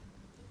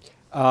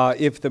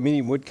If the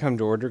meeting would come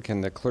to order,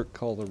 can the clerk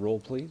call the roll,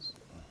 please?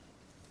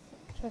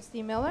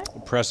 Trustee Miller,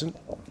 Present.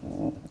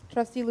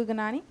 Trustee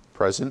Luganani,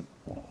 Present.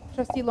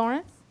 Trustee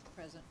Lawrence.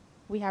 Present.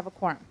 We have a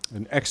quorum.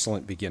 An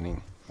excellent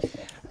beginning.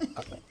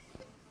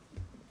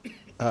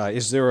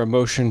 Is there a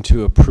motion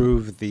to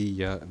approve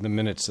the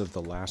minutes of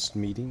the last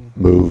meeting?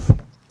 Move.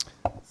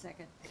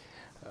 Second.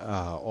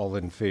 All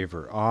in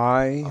favor?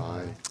 Aye.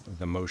 Aye.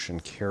 The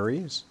motion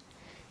carries.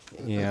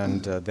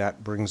 And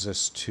that brings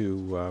us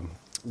to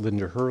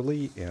Linda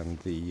Hurley and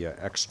the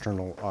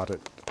external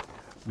audit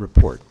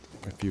report.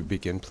 If you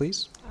begin,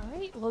 please. All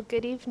right. Well,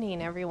 good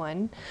evening,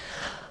 everyone.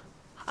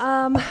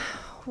 Our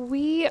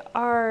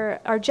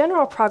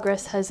general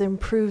progress has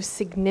improved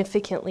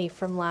significantly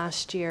from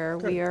last year.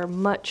 Good. We are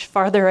much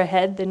farther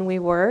ahead than we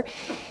were.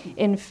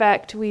 In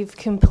fact, we've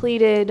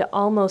completed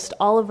almost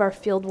all of our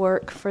field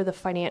work for the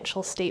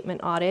financial statement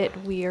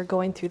audit. We are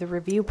going through the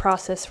review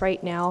process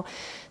right now.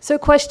 So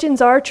questions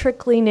are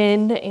trickling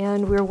in,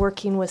 and we're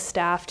working with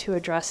staff to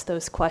address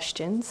those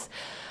questions.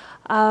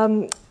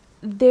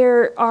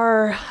 There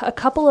are a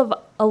couple of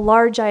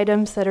large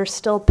items that are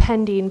still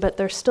pending, but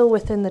they're still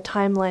within the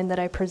timeline that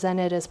I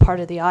presented as part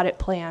of the audit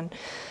plan.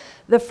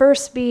 The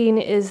first being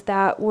is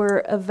that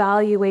we're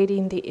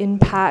evaluating the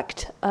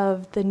impact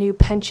of the new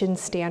pension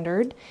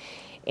standard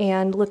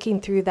and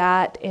looking through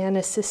that and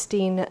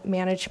assisting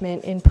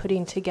management in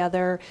putting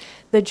together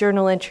the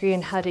journal entry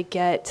and how to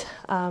get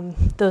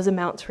those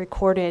amounts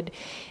recorded.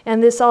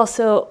 And this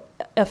also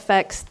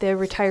affects the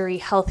retiree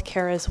health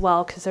care as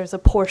well, because there's a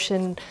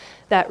portion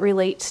that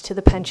relates to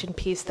the pension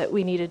piece that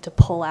we needed to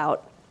pull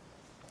out.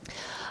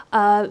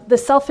 The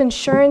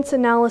self-insurance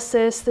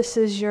analysis, this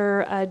is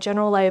your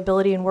general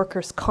liability and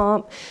workers'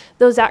 comp.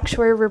 Those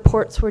actuary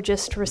reports were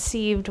just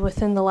received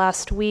within the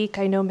last week.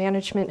 I know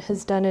management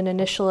has done an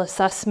initial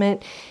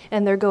assessment,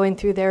 and they're going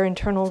through their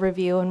internal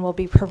review, and will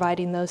be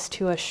providing those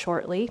to us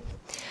shortly.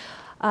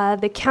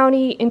 The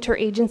county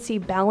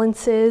interagency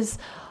balances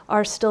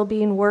are still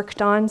being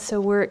worked on,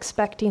 so we're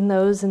expecting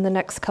those in the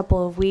next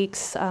couple of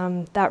weeks,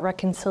 that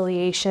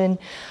reconciliation,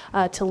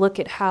 to look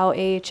at how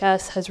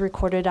AHS has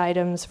recorded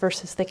items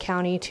versus the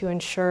county to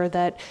ensure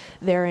that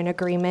they're in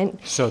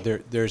agreement. So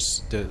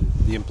there's the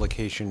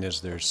implication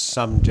is there's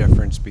some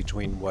difference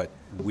between what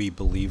we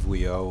believe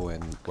we owe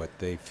and what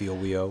they feel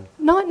we owe?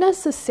 Not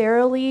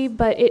necessarily,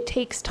 but it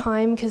takes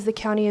time because the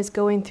county is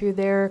going through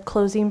their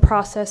closing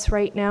process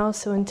right now.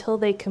 So until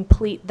they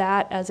complete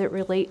that as it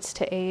relates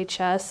to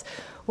AHS,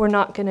 we're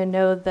not going to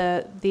know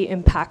the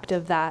impact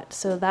of that.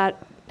 So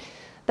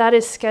that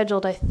is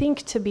scheduled, I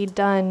think, to be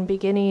done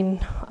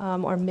beginning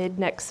or mid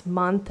next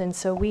month. And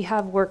so we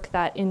have worked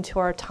that into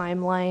our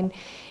timeline.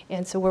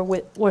 And so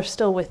we're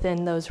still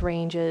within those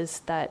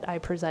ranges that I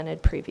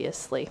presented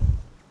previously.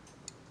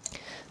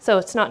 So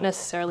it's not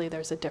necessarily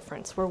there's a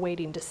difference. We're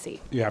waiting to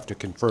see. You have to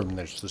confirm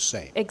that it's the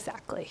same.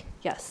 Exactly,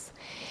 yes.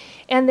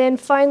 And then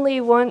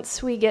finally,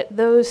 once we get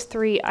those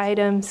three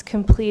items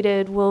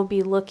completed, we'll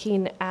be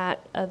looking at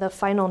the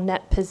final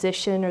net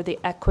position or the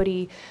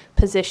equity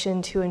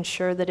position to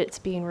ensure that it's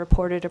being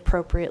reported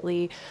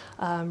appropriately.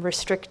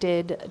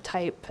 Restricted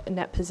type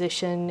net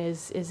position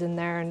is in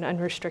there, and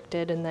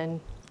unrestricted, and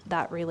then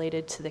that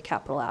related to the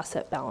capital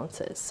asset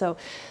balances. So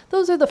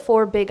those are the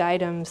four big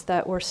items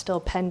that we're still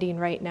pending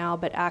right now,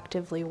 but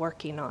actively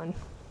working on.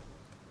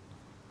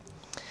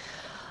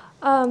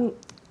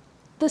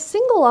 The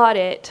single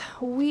audit,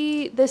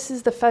 this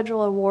is the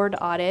federal award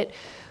audit.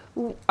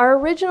 Our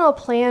original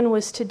plan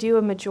was to do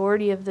a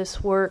majority of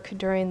this work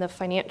during the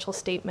financial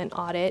statement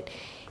audit,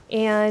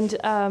 and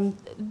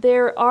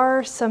there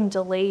are some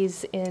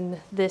delays in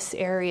this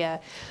area.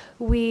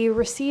 We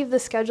received the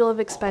schedule of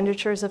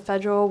expenditures of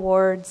federal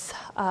awards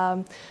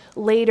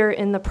later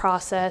in the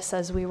process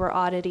as we were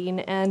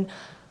auditing, and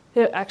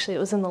it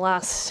was in the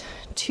last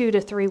 2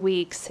 to 3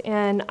 weeks.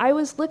 And I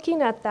was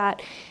looking at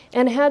that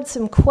and had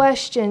some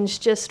questions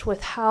just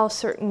with how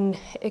certain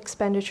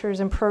expenditures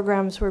and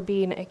programs were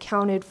being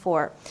accounted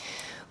for.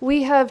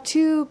 We have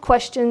 2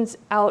 questions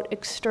out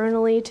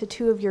externally to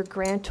 2 of your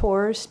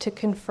grantors to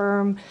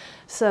confirm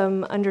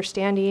some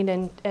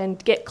understanding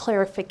and get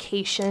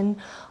clarification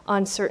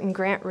on certain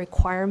grant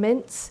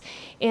requirements.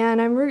 And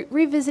I'm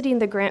revisiting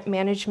the grant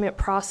management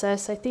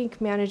process. I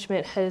think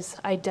management has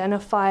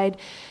identified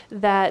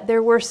that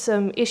there were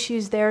some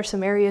issues there,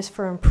 some areas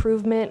for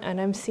improvement,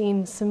 and I'm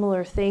seeing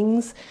similar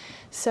things.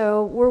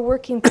 So we're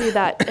working through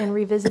that and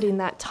revisiting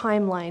that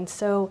timeline.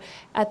 So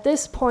at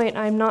this point,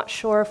 I'm not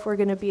sure if we're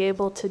going to be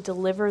able to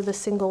deliver the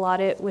single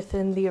audit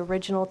within the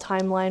original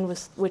timeline,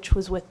 which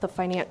was with the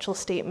financial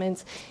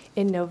statements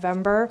in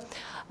November.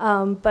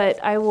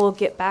 But I will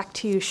get back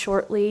to you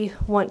shortly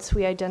once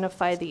we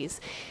identify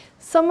these.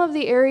 Some of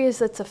the areas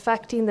that's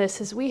affecting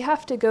this is we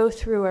have to go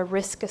through a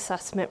risk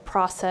assessment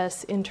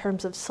process in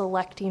terms of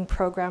selecting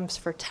programs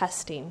for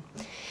testing.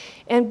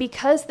 And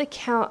because the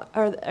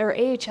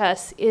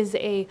AHS is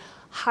a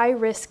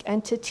high-risk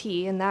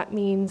entity, and that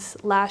means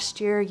last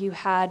year you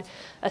had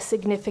a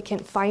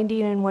significant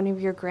finding in one of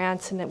your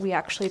grants, and that we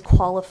actually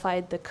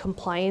qualified the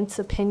compliance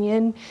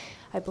opinion.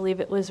 I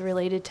believe it was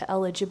related to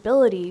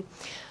eligibility.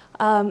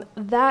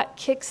 that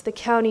kicks the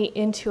county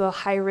into a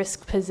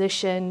high-risk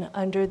position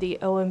under the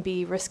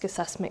OMB risk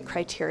assessment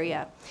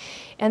criteria.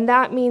 And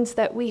that means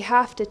that we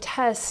have to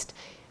test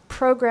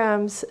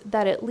programs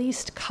that at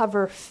least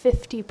cover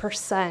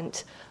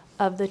 50%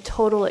 of the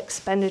total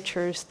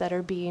expenditures that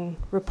are being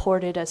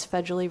reported as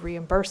federally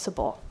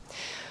reimbursable.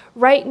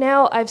 Right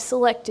now, I've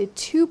selected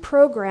 2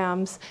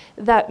 programs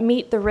that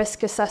meet the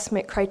risk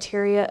assessment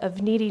criteria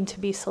of needing to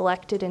be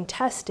selected and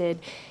tested,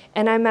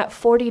 and I'm at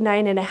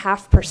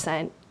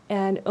 49.5%,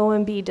 and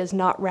OMB does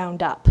not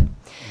round up.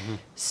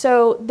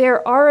 So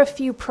there are a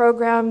few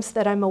programs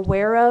that I'm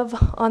aware of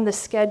on the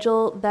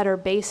schedule that are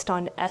based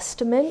on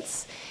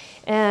estimates,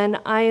 and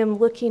I am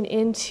looking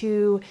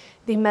into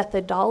the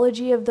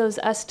methodology of those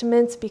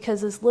estimates,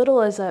 because as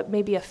little as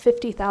maybe a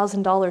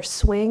 $50,000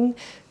 swing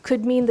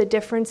could mean the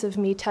difference of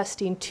me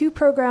testing 2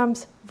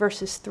 programs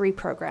versus 3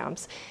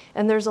 programs.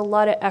 And there's a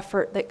lot of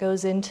effort that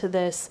goes into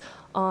this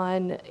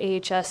on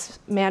AHS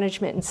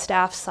management and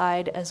staff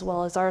side as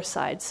well as our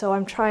side. So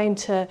I'm trying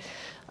to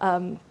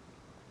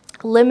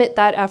limit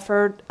that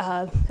effort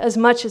as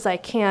much as I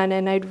can,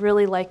 and I'd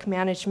really like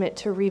management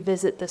to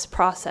revisit this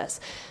process.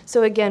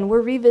 So again,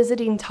 we're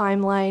revisiting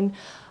timeline.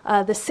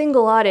 The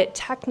single audit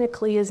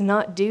technically is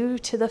not due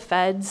to the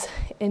feds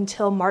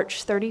until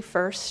March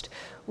 31st.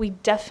 We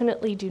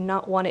definitely do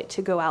not want it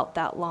to go out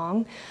that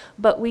long,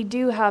 but we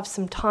do have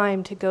some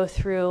time to go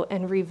through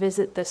and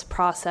revisit this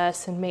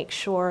process and make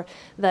sure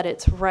that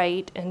it's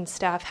right and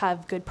staff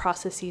have good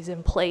processes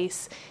in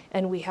place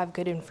and we have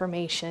good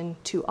information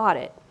to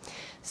audit.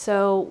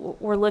 So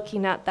we're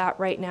looking at that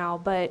right now,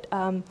 but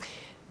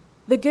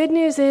the good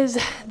news is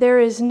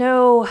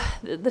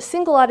the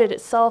single audit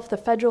itself, the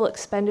federal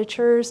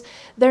expenditures,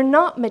 they're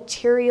not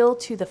material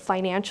to the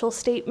financial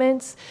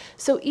statements.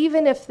 So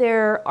even if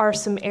there are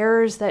some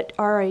errors that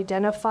are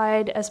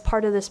identified as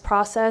part of this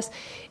process,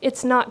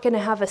 it's not going to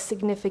have a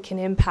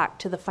significant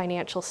impact to the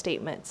financial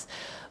statements.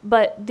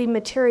 But the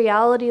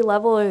materiality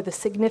level or the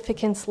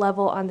significance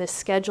level on this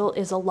schedule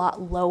is a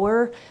lot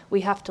lower.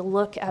 We have to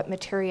look at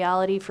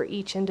materiality for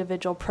each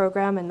individual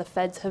program, and the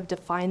feds have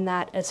defined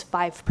that as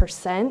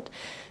 5%.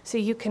 So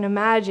you can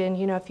imagine,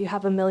 if you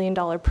have $1 million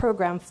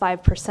program,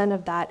 5%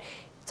 of that,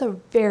 it's a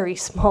very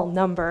small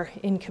number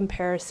in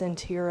comparison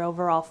to your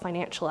overall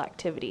financial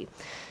activity.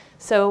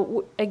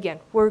 So again,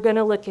 we're going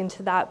to look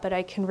into that, but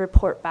I can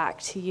report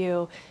back to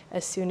you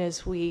as soon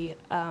as we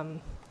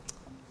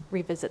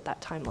revisit that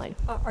timeline.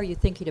 Are you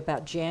thinking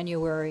about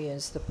January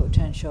as the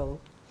potential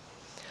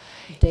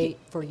date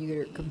for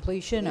your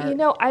completion? Or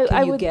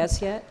can you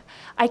guess yet?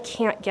 I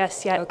can't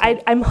guess yet.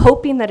 Okay. I'm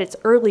hoping that it's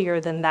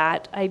earlier than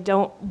that. I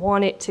don't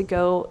want it to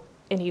go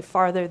any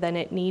farther than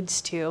it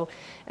needs to,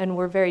 and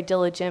we're very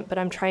diligent, but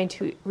I'm trying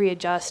to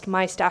readjust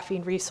my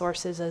staffing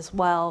resources as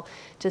well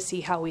to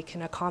see how we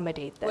can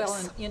accommodate this.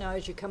 Well, and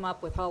as you come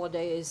up with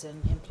holidays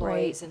and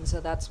employees, Right. and so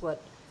that's what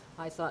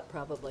I thought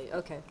probably.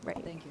 Okay,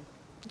 Right. Thank you.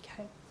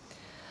 Okay.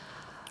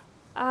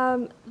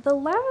 The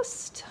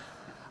last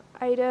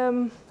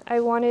item I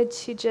wanted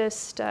to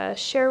just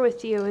share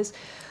with you is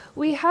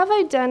we have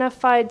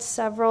identified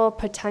several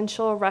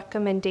potential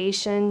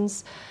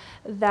recommendations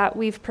that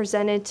we've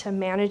presented to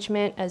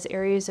management as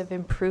areas of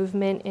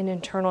improvement in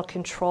internal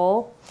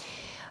control.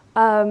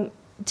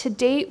 To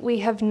date, we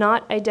have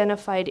not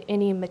identified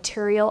any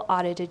material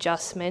audit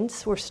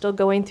adjustments. We're still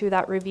going through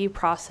that review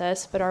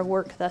process, but our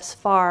work thus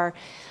far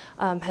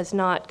has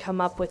not come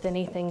up with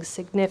anything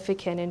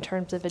significant in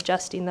terms of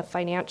adjusting the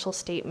financial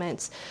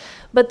statements.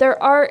 But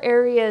there are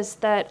areas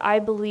that I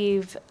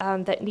believe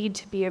that need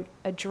to be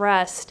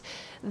addressed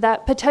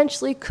that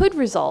potentially could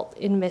result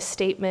in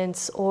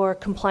misstatements or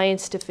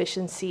compliance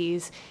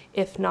deficiencies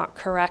if not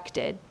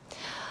corrected.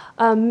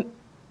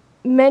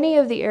 Many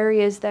of the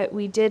areas that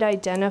we did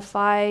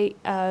identify,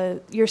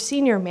 your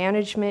senior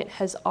management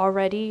has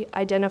already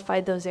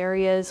identified those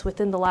areas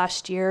within the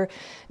last year,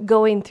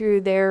 going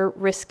through their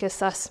risk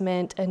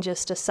assessment and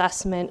just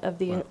assessment of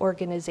the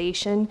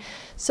organization.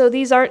 So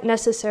these aren't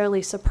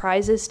necessarily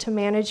surprises to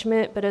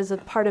management, but as a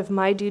part of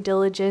my due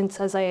diligence,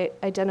 as I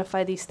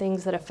identify these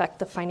things that affect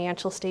the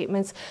financial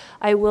statements,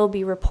 I will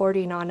be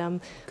reporting on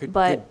them.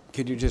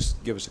 Could you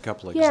just give us a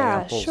couple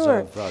Yeah, examples sure.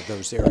 of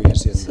those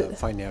areas in the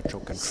financial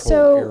control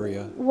So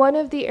area? one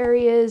of the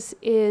areas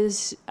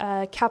is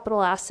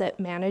capital asset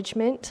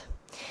management,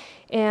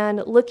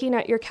 and looking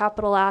at your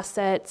capital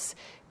assets,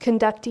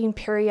 conducting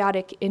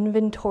periodic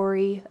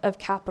inventory of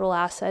capital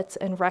assets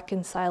and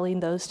reconciling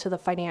those to the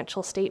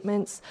financial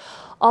statements.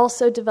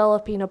 Also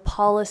developing a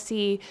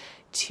policy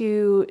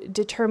to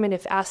determine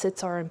if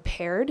assets are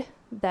impaired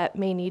that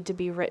may need to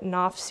be written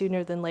off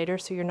sooner than later,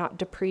 so you're not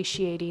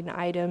depreciating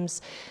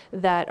items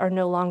that are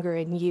no longer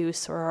in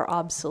use or are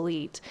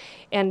obsolete.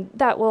 And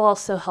that will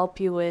also help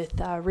you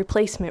with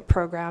replacement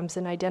programs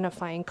and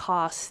identifying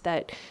costs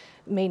that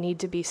may need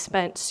to be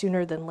spent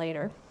sooner than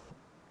later.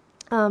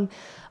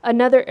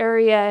 Another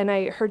area, and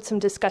I heard some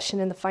discussion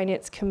in the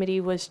Finance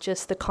Committee, was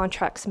just the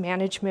contracts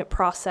management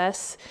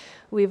process.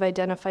 We've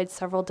identified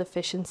several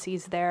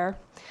deficiencies there.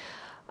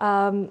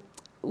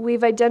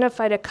 we've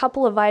identified a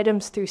couple of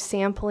items through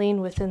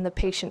sampling within the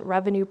patient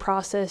revenue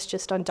process,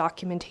 just on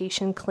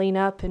documentation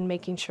cleanup and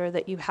making sure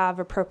that you have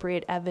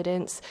appropriate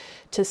evidence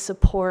to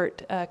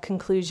support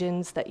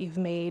conclusions that you've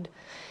made.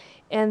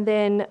 And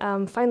then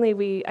finally,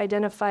 we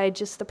identified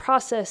just the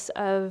process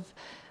of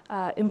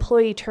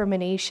employee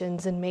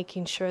terminations and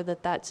making sure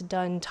that that's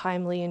done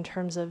timely in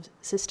terms of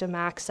system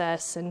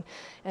access and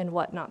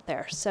whatnot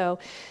there. So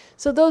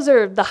those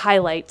are the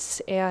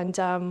highlights,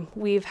 and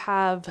we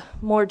have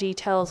more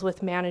details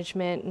with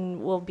management,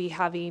 and we'll be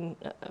having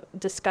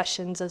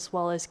discussions as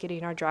well as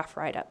getting our draft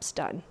write-ups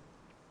done.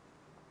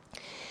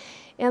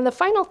 And the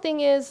final thing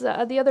is,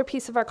 the other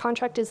piece of our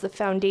contract is the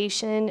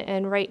foundation,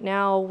 and right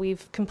now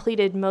we've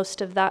completed most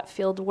of that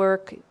field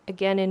work,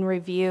 again in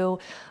review.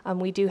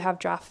 We do have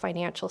draft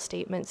financial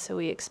statements, so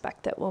we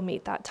expect that we'll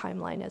meet that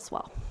timeline as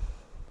well.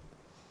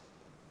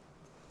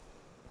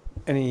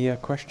 Any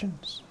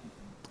questions?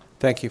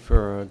 Thank you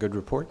for a good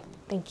report.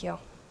 Thank you.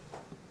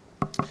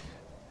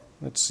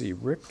 Let's see,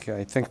 Rick,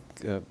 I think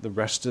the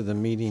rest of the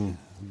meeting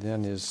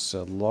then is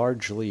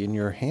largely in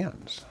your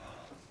hands.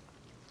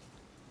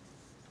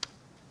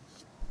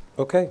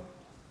 Okay.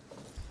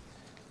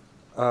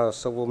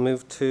 So we'll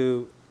move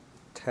to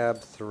tab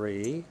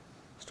 3,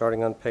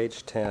 starting on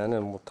page 10,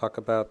 and we'll talk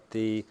about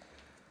the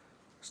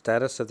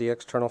status of the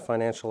external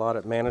financial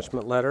audit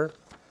management letter.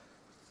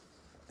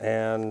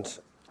 And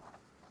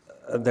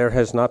there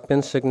has not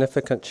been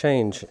significant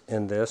change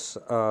in this.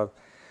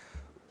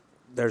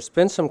 There's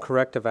been some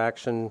corrective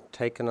action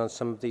taken on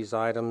some of these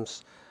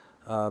items,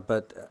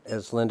 but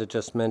as Linda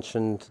just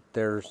mentioned,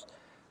 there's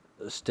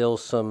still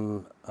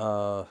some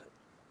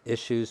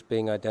issues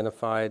being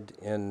identified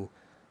in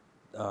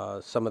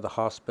some of the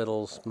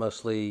hospitals,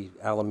 mostly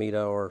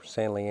Alameda or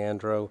San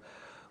Leandro,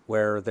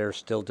 where they're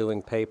still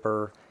doing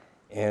paper,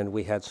 and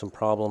we had some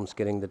problems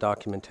getting the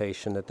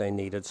documentation that they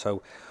needed.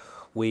 So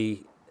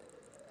we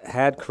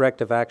had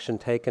corrective action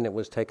taken. It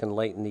was taken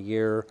late in the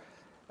year.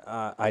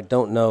 I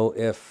don't know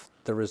if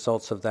the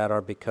results of that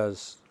are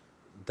because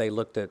they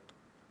looked at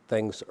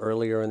things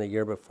earlier in the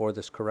year before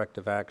this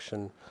corrective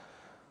action.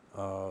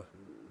 So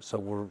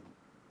we're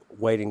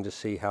waiting to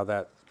see how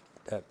that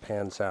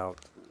pans out,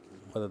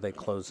 whether they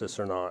close this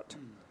or not.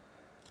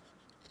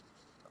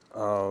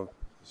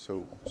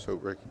 So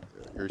Rick,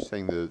 you're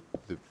saying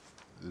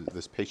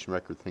this patient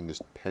record thing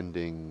is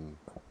pending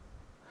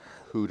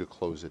who to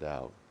close it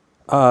out?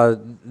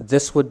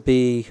 This would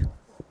be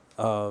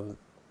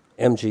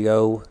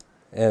MGO,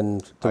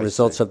 and the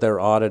results of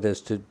their audit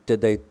as to did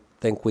they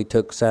think we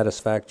took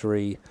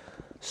satisfactory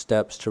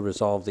steps to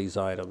resolve these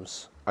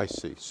items. I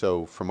see.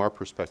 So from our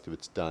perspective,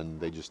 it's done.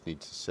 They just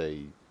need to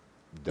say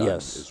done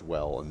Yes. as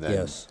well, and then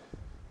Yes.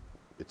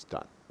 it's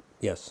done.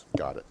 Yes.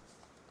 Got it.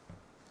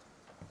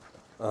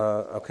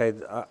 Okay.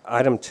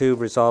 Item 2,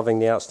 resolving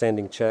the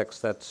outstanding checks.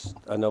 That's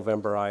a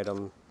November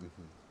item.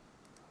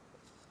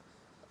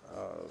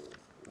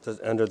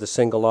 Under the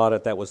single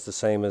audit, that was the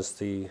same as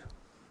the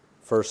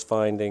first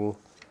finding.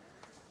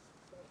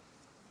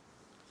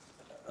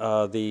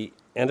 The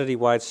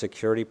entity-wide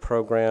security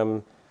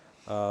program,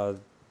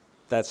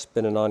 that's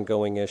been an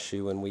ongoing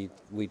issue, and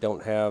we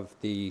don't have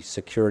the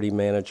security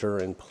manager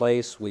in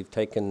place. We've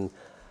taken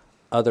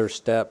other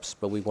steps,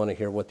 but we want to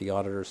hear what the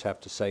auditors have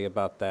to say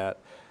about that.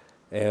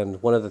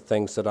 And one of the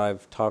things that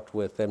I've talked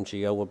with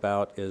MGO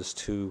about is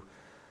to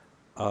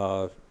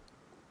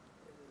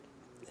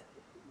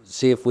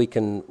see if we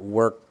can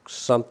work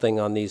something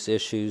on these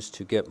issues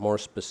to get more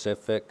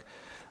specific.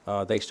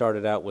 They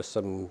started out with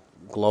some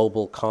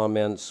global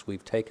comments.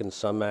 We've taken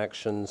some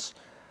actions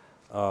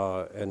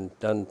and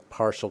done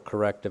partial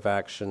corrective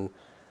action.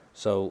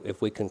 So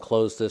if we can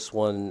close this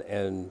one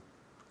and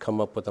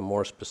come up with a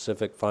more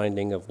specific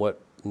finding of what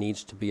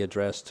needs to be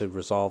addressed to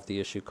resolve the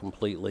issue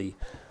completely,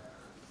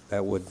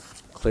 that would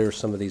clear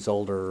some of these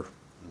older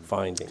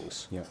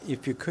findings. Yeah,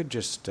 if you could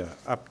just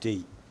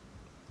update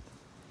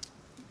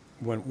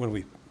when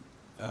we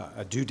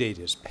a due date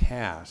is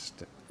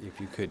passed,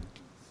 if you could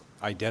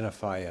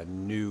identify a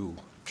new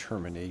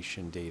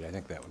termination date, I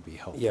think that would be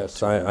helpful.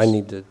 Yes, I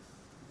need to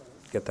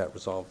get that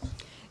resolved.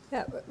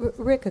 Yeah,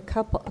 Rick, a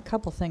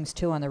couple things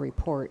too on the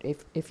report,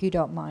 if you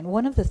don't mind.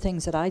 One of the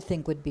things that I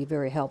think would be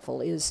very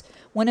helpful is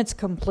when it's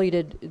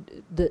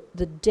completed,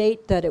 the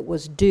date that it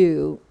was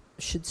due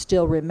should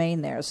still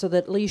remain there, so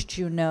that at least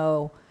you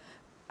know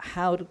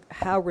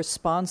how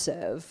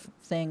responsive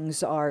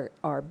things are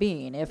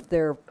being. If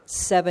they're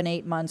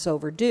 7-8 months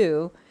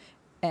overdue,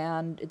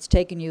 and it's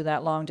taken you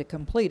that long to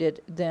complete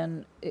it,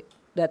 then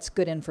that's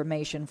good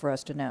information for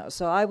us to know.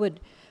 So I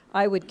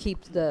would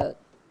keep the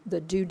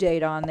due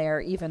date on there,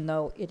 even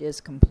though it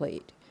is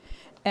complete.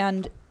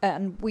 And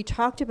we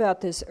talked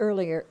about this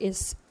earlier.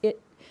 Is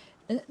it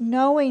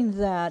knowing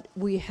that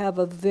we have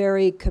a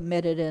very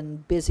committed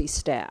and busy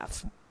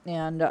staff,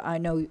 and I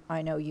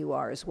know you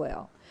are as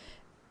well.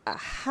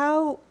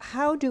 How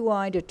do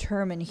I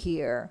determine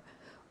here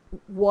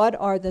what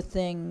are the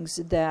things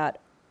that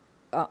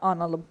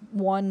on a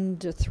 1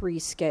 to 3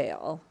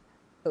 scale,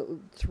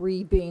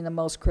 3 being the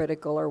most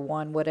critical or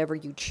 1, whatever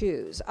you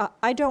choose.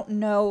 I don't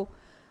know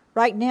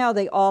right now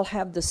they all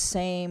have the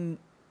same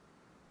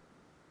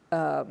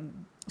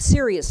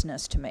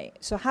seriousness to me.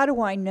 So how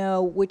do I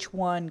know which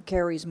one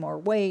carries more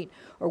weight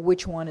or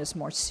which one is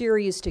more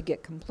serious to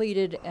get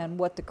completed, and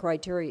what the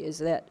criteria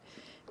is?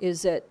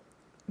 Is it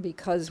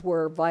because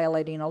we're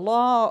violating a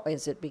law?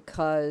 Is it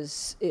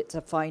because it's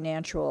a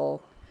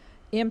financial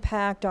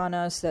impact on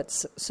us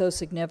that's so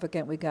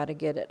significant we got to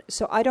get it?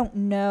 So I don't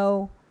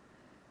know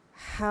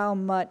how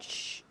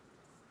much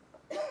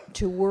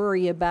to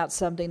worry about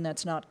something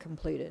that's not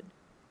completed.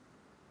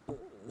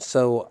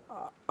 So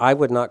I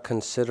would not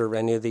consider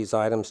any of these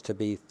items to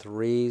be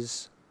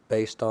threes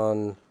based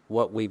on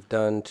what we've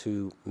done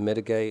to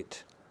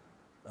mitigate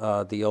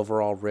the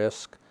overall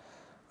risk.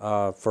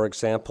 For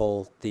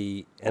example,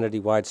 the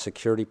entity-wide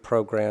security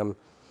program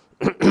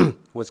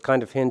was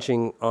kind of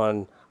hinging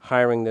on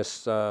hiring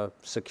this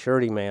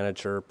security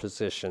manager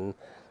position,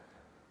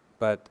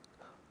 but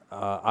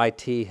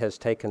IT has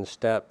taken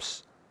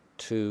steps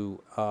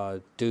to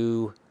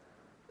do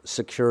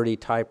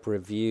security-type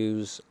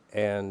reviews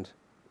and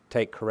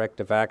take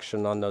corrective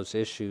action on those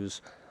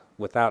issues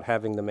without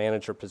having the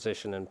manager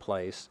position in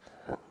place.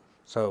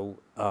 So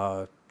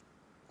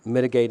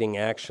mitigating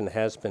action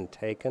has been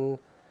taken,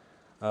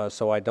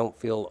 so I don't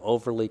feel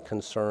overly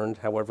concerned.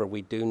 However,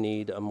 we do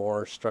need a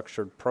more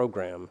structured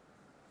program.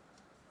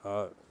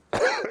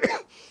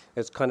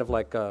 It's kind of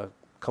like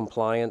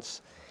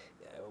compliance.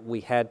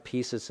 We had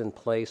pieces in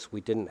place.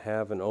 We didn't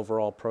have an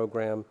overall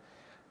program.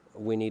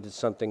 We needed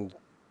something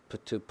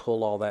to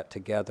pull all that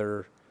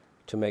together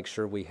to make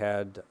sure we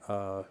had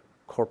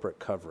corporate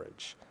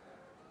coverage.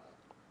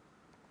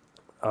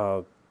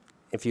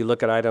 If you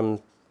look at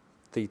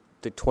the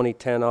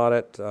 2010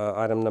 audit,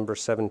 item number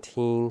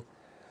 17,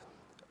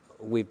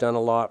 we've done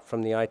a lot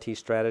from the IT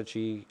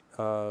strategy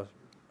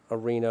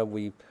arena.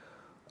 We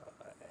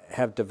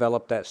have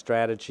developed that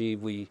strategy.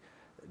 We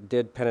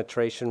did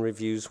penetration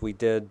reviews. We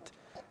did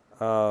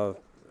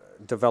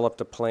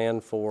developed a plan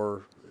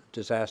for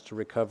disaster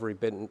recovery,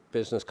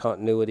 business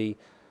continuity,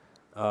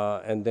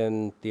 and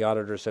then the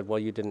auditor said, well,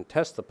 you didn't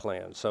test the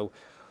plan. So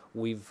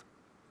we've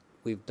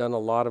done a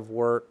lot of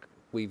work.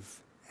 We've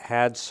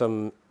had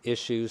some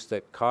issues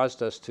that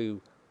caused us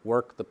to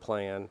work the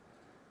plan,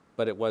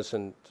 but it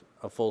wasn't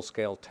a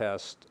full-scale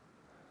test.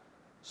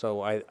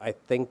 So I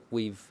think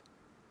we've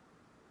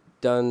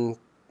done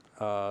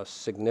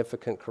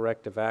significant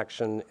corrective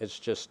action. It's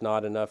just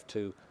not enough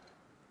to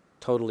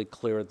totally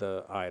clear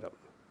the item.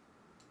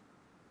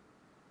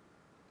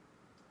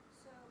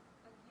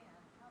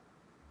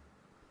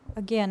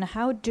 Again,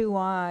 how do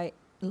I,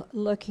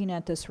 looking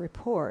at this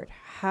report,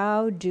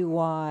 how do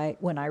I,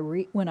 when I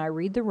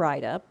read the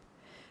write-up,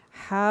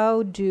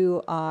 how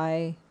do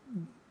I,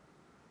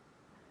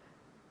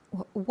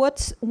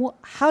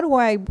 how do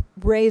I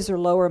raise or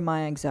lower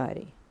my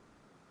anxiety?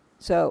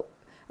 So,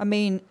 I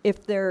mean,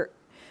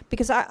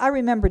 because I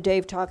remember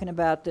Dave talking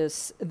about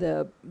this,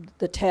 the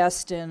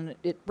test, and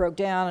it broke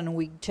down, and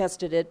we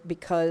tested it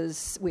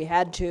because we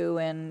had to,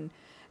 and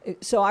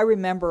so I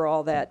remember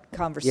all that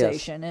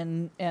conversation.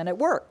 Yes. and it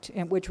worked,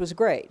 which was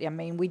great. I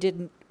mean, we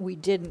didn't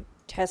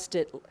test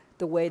it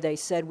the way they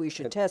said we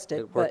should test it.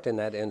 It worked in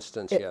that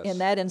instance, yes. In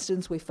that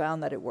instance, we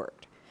found that it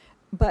worked.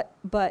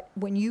 But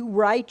when you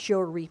write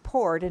your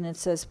report and it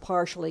says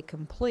partially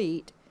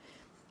complete,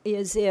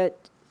 is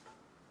it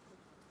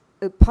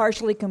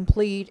partially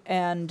complete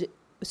and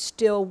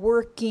still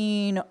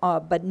working,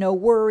 but no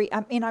worry?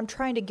 I mean, I'm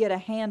trying to get a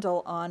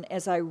handle on,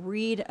 as I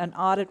read an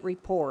audit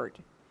report.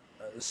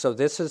 So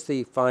this is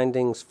the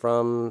findings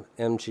from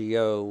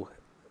MGO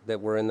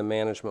that were in the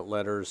management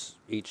letters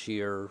each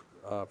year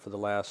for the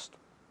last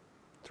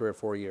 3 or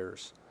 4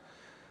 years.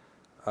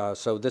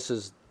 So this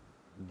is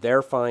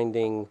their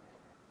finding,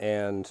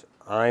 and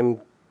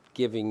I'm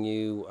giving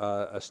you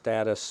a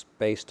status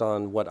based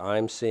on what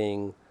I'm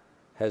seeing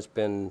has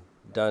been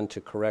done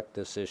to correct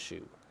this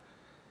issue.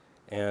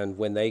 And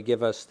when they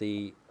give us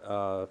the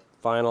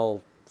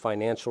final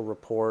financial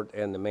report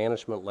and the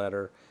management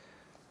letter,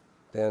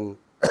 then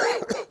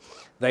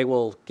they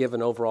will give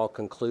an overall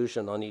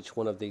conclusion on each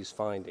one of these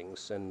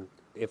findings, and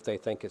if they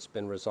think it's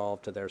been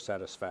resolved to their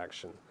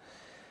satisfaction.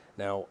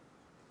 Now,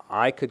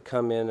 I could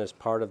come in as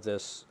part of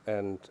this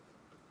and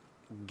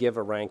give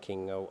a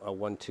ranking, a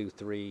 1, 2,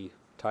 3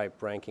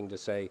 type ranking, to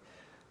say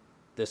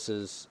this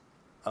is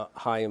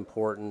high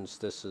importance,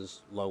 this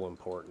is low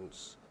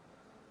importance.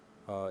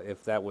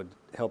 If that would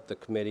help the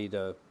committee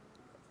to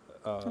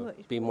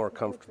be more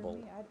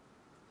comfortable.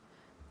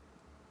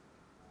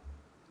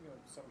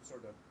 Some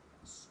sort of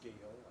scale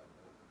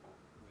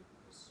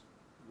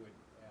would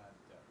add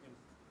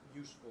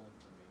useful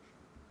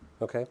information.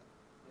 Okay.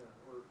 Yeah,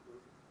 or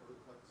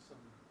like some,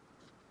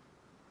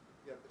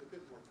 a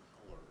bit more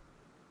color.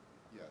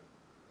 Yeah,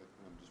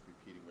 I'm just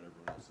repeating what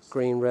everyone else is saying.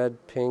 Green, red,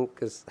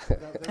 pink is. As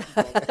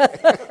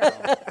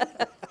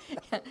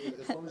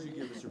long as you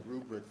give us a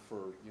rubric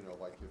for,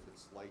 like if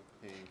it's light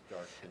pink,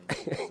 dark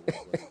pink,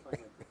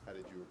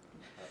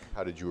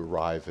 how did you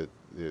arrive at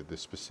the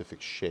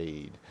specific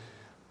shade?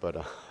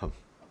 But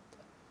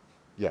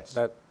Yes.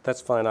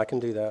 That's fine, I can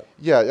do that.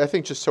 Yeah, I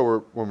think just so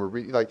when we're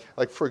reading,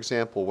 like for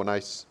example, when I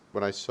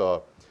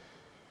saw,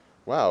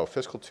 wow,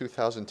 fiscal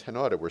 2010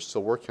 audit, we're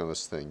still working on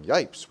this thing.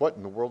 Yipes, what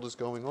in the world is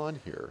going on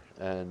here?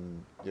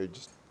 And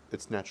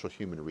it's natural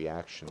human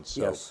reaction.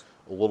 So Yes.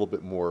 a little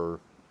bit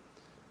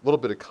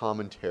of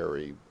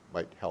commentary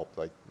might help.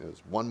 Like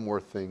there's one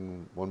more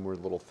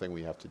little thing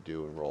we have to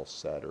do, and we're all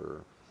set,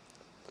 or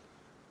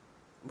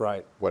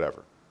Right,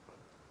 whatever.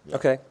 Yeah.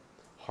 okay,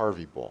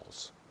 Harvey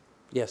balls.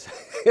 yes.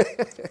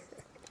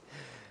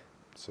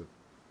 It's a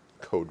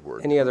code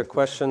word. Any other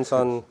questions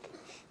on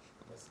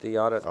the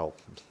audit? Oh,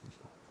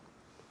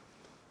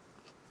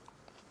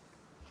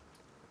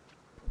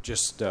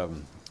 Just,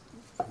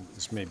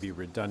 this may be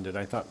redundant,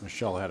 I thought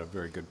Michelle had a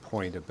very good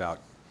point about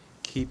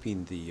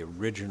keeping the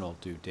original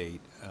due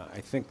date.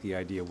 I think the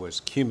idea was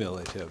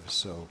cumulative,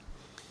 so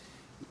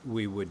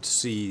we would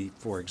see,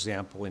 for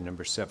example, in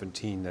number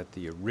 17, that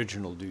the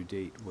original due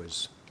date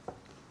was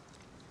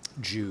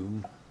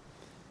June,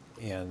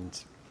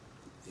 and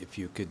if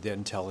you could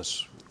then tell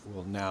us,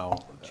 well, now,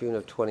 June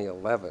of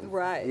 2011.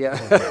 Right. Yeah.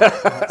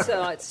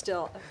 So it's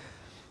still,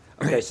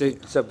 Okay,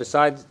 so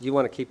besides, you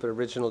want to keep an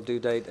original due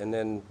date and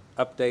then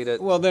update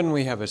it? well, then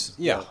we have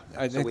Yeah,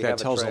 I so think we that have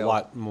a tells a trail.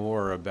 lot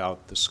more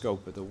about the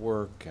scope of the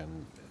work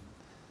and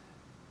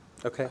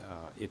Okay,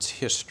 its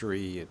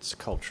history, its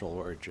cultural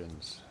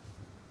origins.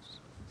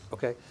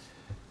 okay.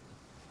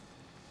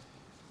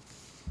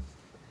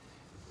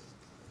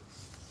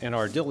 And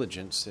our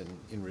diligence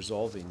in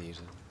resolving these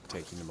and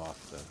taking them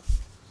off the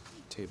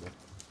table.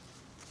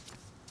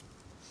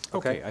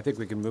 Okay. Okay, I think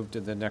we can move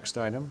to the next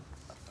item.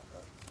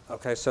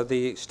 Okay, so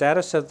the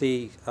status of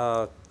the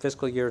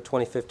fiscal year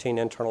 2015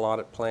 internal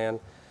audit plan,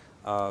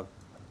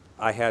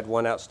 I had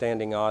one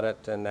outstanding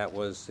audit, and that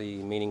was the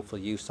meaningful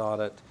use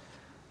audit.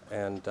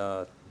 And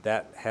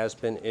that has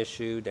been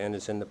issued and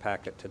is in the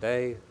packet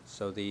today.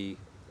 So the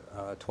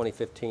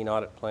 2015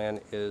 audit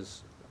plan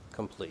is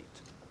complete.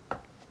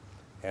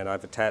 And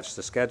I've attached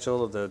the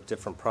schedule of the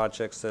different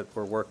projects that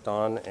were worked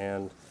on,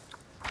 and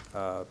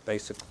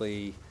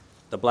basically,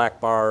 the black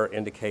bar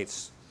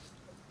indicates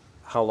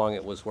how long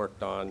it was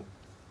worked on,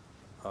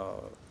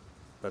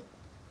 but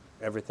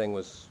everything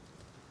was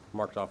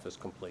marked off as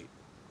complete.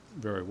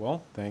 Very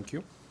well, thank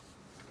you.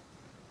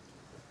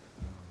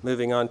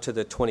 Moving on to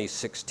the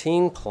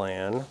 2016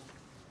 plan,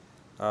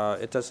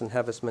 it doesn't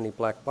have as many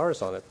black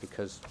bars on it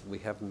because we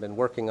haven't been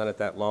working on it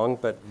that long,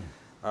 but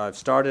I've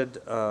started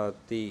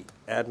the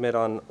admit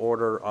on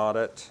order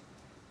audit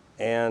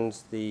and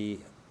the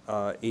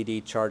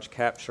ED charge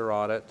capture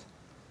audit,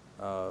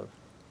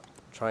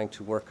 trying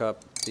to work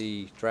up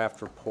the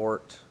draft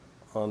report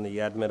on the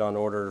admit on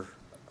order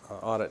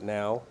audit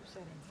now,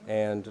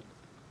 and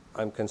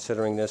I'm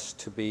considering this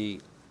to be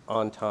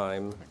on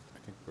time. I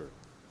think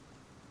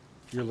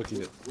you're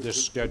looking at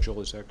this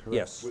schedule, is that correct?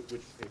 Yes. which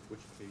page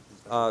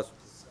is that?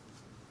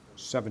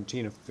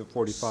 17 of the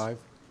 45? Is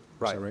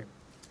Right. that right?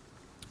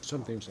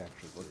 Some things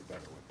actually work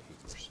better with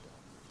paper still.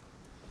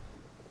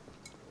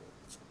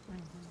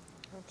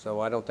 So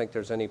I don't think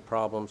there's any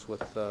problems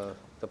with the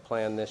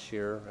plan this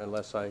year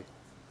unless I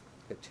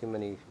get too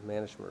many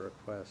management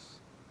requests.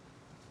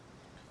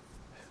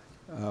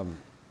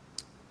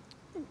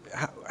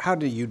 How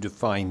do you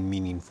define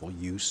meaningful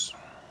use?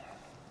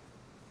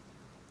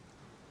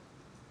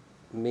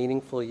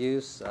 Meaningful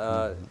use,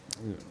 that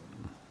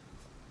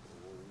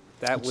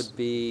would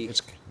be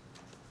It's,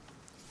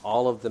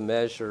 all of the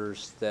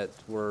measures that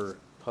were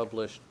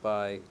published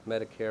by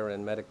Medicare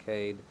and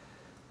Medicaid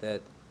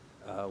that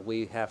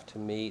we have to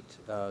meet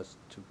to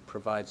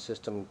provide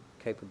system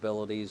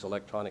capabilities,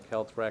 electronic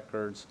health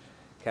records,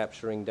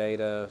 capturing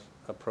data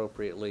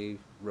appropriately,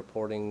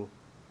 reporting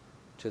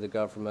to the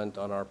government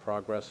on our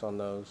progress on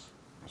those.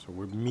 so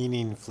we're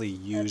meaningfully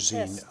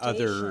using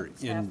other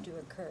attestations have to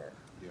occur.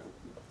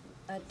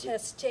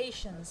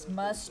 Attestations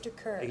must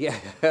occur. Yeah.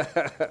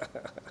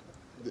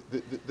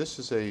 This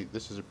is a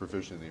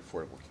provision in the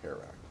Affordable Care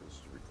Act. This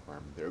is a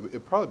requirement there.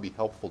 It'd probably be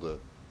helpful to,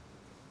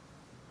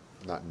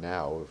 not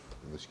now,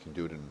 unless you can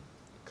do it in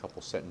a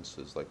couple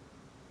sentences, like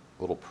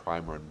a little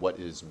primer on what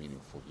is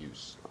meaningful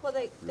use. Well,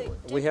 they Really?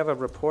 did. We have a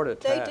report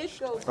They attached.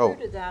 did go Oh.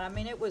 through to that. I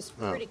mean, it was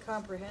Oh. pretty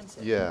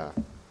comprehensive. Yeah.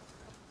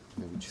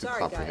 Maybe too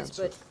Sorry, guys,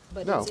 comprehensive.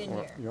 but No. it's in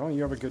Well, here.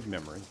 you have a good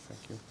memory,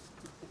 thank you.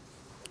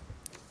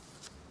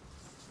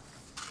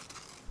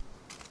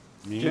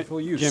 Meaningful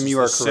use Jim, is you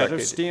the are set of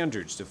correct.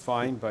 standards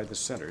defined by the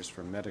Centers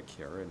for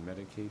Medicare and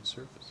Medicaid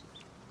Services.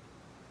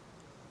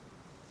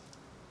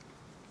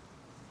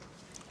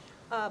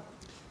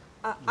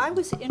 I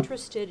was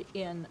interested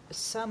in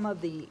some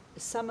of the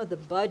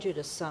budget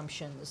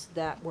assumptions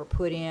that were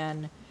put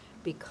in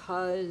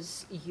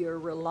because you're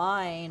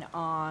relying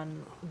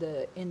on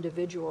the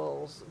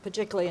individuals,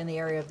 particularly in the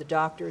area of the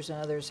doctors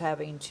and others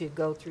having to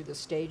go through the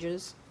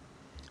stages.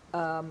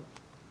 I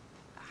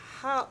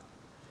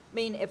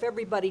mean, if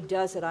everybody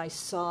does it, I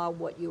saw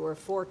what you were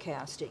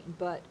forecasting,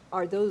 but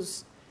are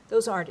those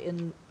aren't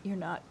in,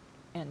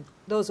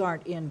 those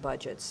aren't in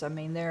budgets. I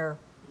mean, you're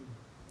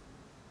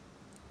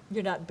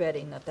not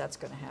betting that that's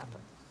going to happen.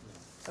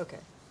 Okay.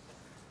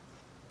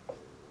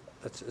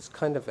 it's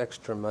kind of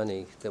extra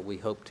money that we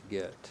hope to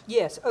get.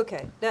 Yes,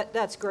 okay,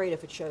 that's great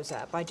if it shows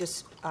up.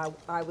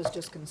 I was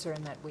just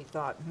concerned that we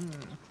thought,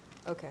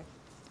 okay.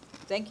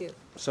 Thank you.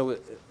 So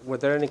were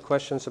there any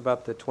questions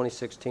about the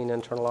 2016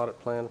 internal audit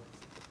plan?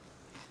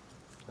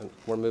 And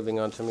we're moving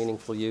on to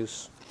meaningful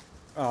use.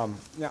 Now,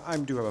 I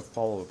do have a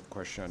follow-up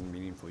question on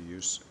meaningful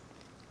use.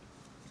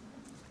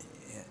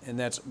 And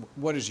that's,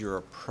 what is your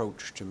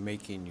approach to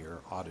making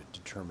your audit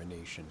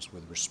determinations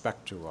with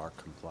respect to our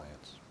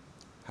compliance?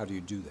 How do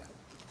you do that?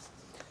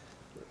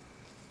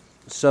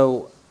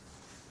 So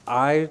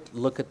I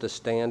look at the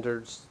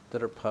standards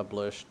that are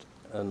published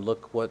and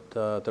look what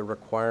the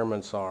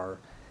requirements are,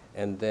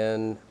 and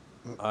then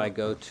I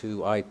go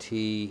to IT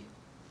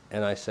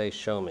and I say,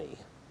 show me.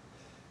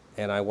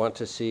 And I want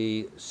to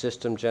see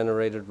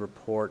system-generated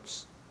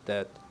reports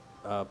that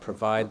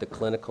provide the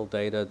clinical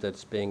data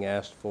that's being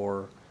asked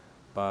for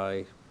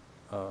by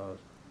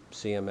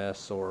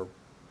CMS or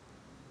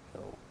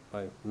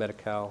by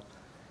Medi-Cal,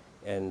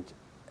 and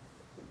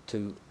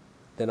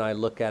then I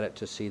look at it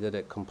to see that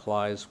it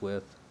complies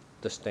with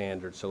the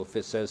standard. So if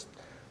it says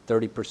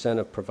 30%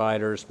 of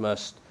providers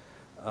must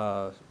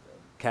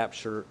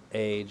capture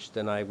age,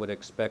 then I would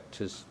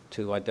expect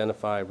to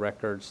identify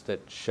records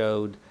that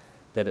showed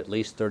that at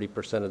least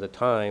 30% of the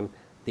time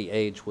the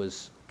age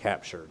was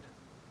captured.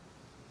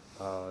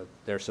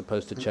 They're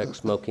supposed to check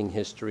smoking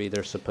history.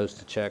 They're supposed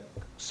to check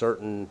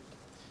certain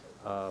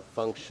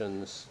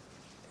functions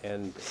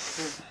and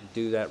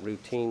do that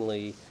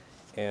routinely.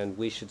 And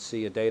we should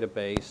see a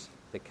database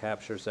that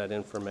captures that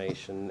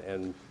information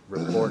and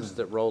reports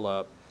that roll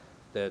up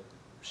that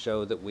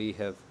show that we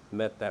have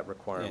met that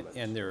requirement.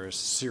 And there are a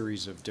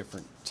series of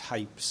different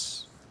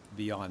types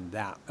beyond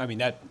that. I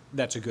mean,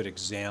 that's a good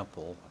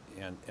example,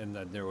 and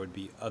then there would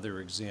be other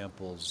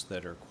examples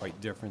that are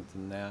quite different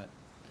than that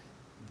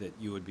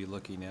you would be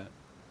looking at?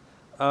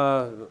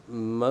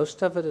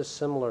 Most of it is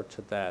similar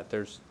to that.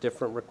 There's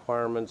different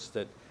requirements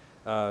that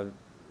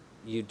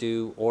you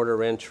do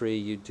order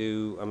entry,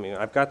 I mean,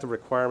 I've got the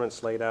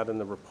requirements laid out in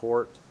the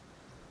report.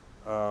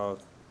 Well,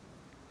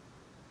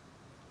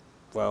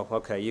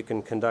 okay, you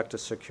can conduct a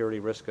security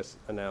risk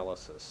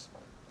analysis.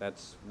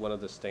 That's one of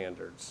the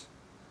standards.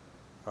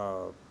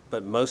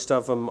 But most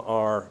of them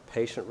are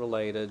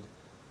patient-related,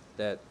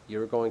 that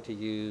you're going to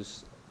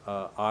use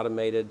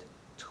automated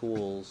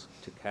tools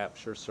to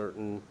capture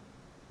certain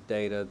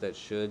data that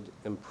should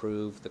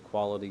improve the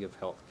quality of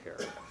health care.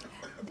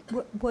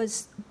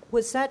 Was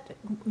that,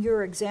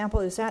 your example,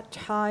 is that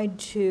tied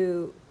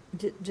to,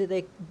 do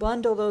they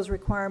bundle those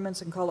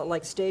requirements and call it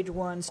like stage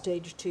 1,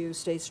 stage 2,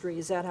 stage 3?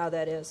 Is that how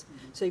that is?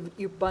 So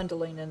you're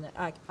bundling, and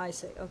I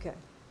say, okay.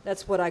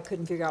 That's what I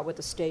couldn't figure out what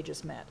the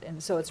stages meant.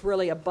 And so it's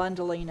really a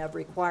bundling of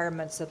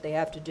requirements that they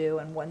have to do,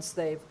 and once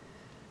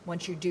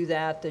you do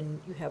that, then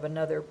you have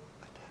another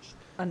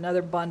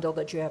bundle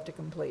that you have to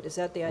complete. Is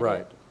that the idea?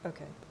 Right.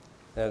 Okay.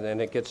 And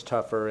then it gets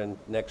tougher, and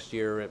next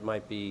year it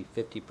might be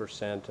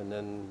 50%, and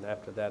then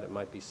after that it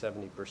might be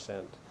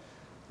 70%.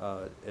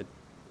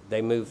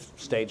 They move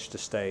stage to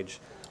stage.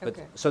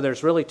 Okay. So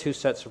there's really two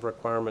sets of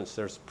requirements.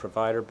 There's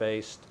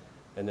provider-based,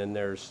 and then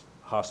there's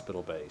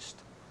hospital-based.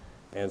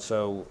 And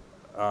so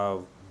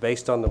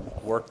based on the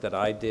work that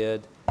I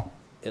did,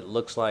 it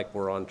looks like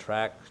we're on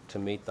track to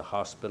meet the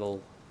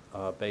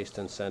hospital-based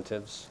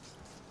incentives.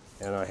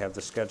 And I have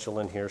the schedule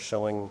in here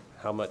showing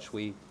how much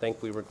we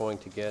think we were going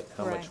to get,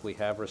 how Right. much we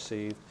have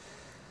received.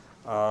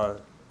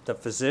 The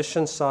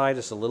physician side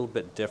is a little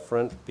bit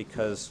different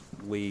because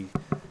we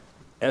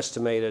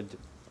estimated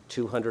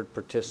 200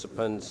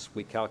 participants.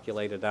 We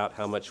calculated out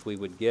how much we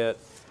would get.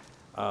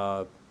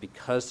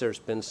 Because there's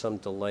been some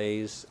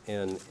delays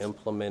in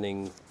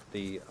implementing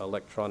the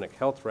electronic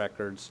health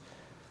records,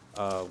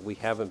 we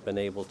haven't been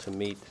able to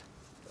meet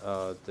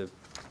the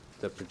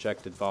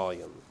projected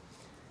volume.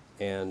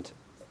 And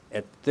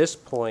at this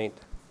point,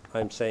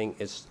 I'm saying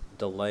it's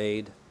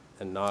delayed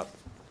and not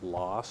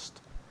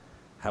lost.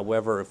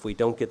 However, if we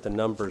don't get the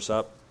numbers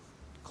up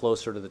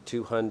closer to the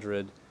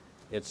 200,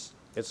 it's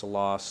a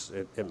loss.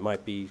 It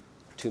might be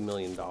 $2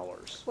 million.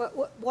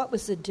 What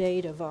was the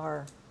date of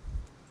our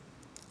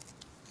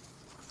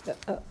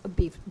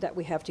beef that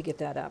we have to get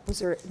that up? Was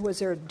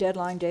there a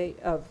deadline date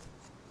of?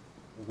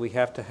 We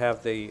have to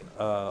have the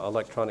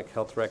electronic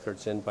health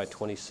records in by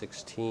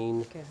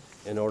 2016 Okay.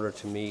 in order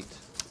to meet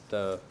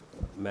the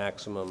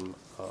maximum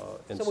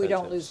incentives. So we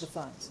don't lose the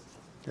funds?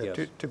 Yeah,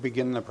 Yes. to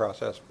begin the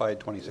process by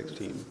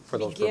 2016 for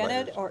those Begin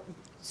providers. it, or,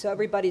 so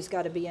everybody's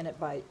got to be in it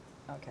by,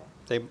 okay.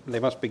 They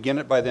must begin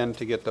it by then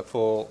to get the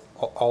full,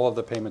 all of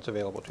the payments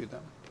available to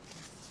them.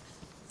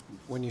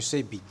 When you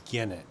say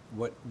begin it,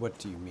 what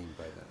do you mean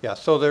by that? Yeah,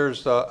 so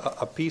there's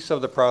a piece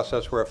of the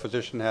process where a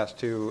physician has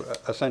to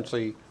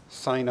essentially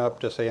sign up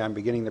to say, I'm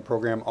beginning the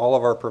program. All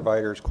of our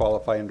providers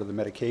qualify under the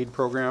Medicaid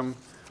program.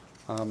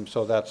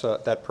 So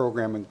that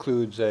program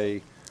includes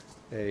a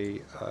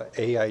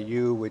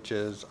AIU, which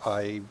is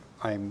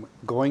I'm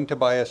going to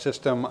buy a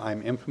system,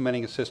 I'm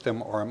implementing a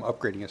system, or I'm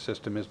upgrading a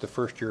system, is the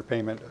first year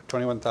payment of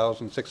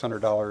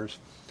 $21,600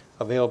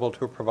 available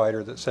to a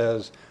provider that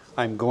says,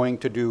 I'm going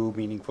to do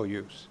meaningful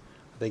use.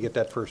 they get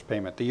that first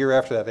payment. The year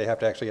after that, they have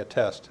to actually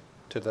attest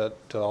to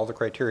all the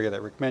criteria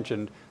that Rick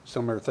mentioned,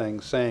 similar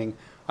things, saying,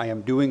 I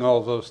am doing all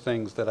of those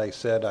things that I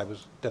said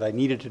that I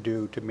needed to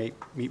do to meet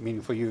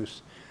meaningful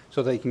use,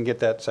 so they can get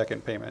that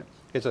second payment.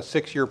 It's a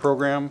 6-year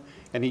program,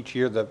 and each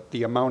year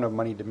the amount of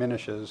money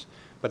diminishes,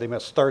 but they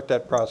must start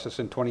that process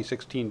in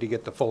 2016 to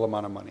get the full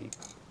amount of money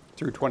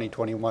through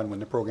 2021 when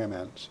the program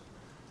ends.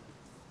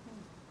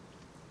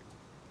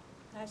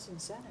 Nice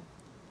incentive.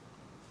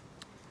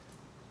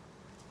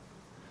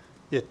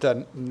 It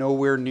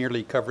nowhere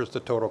nearly covers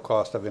the total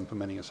cost of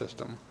implementing a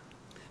system.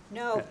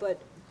 No,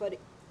 but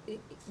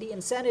the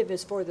incentive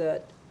is for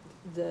the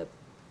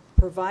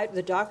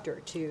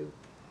doctor to,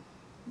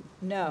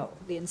 no,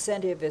 the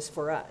incentive is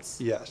for us.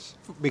 Yes,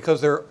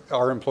 because there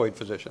are employed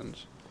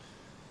physicians.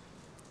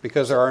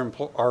 Because there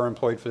are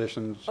employed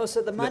physicians. Oh,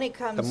 so the money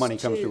comes The money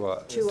comes to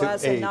to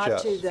us and not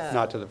AHS, to the.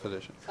 not to the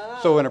physician.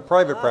 So in a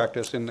private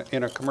practice, in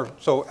a commercial,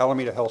 so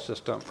Alameda Health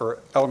System, or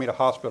Alameda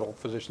Hospital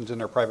physicians in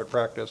their private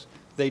practice,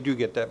 they do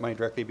get that money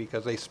directly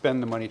because they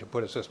spend the money to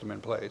put a system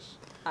in place.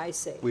 I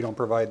see. We don't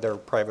provide their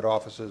private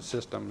offices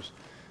systems.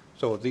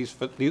 So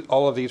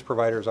all of these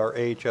providers are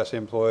AHS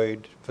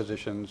employed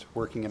physicians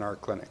working in our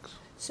clinics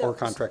or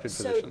contracted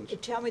physicians. So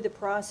tell me the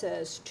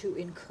process to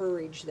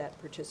encourage that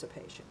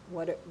participation.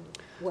 What have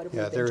we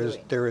Yeah, been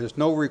doing? there is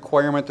no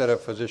requirement that a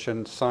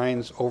physician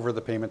signs over the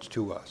payments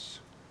to us.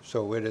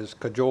 So it is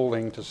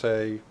cajoling to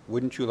say,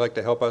 wouldn't you like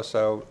to help us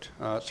out?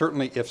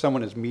 Certainly, if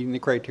someone is meeting the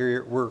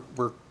criteria, we're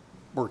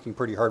working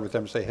pretty hard with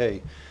them to say,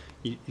 hey,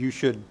 you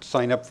should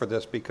sign up for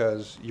this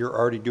because you're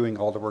already doing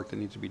all the work that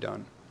needs to be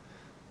done.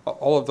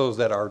 All of those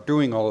that are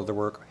doing all of the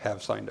work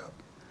have signed up.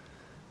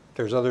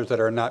 There's others that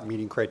are not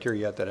meeting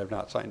criteria yet that have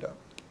not signed up.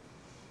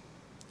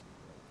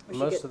 We should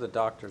Most get- of the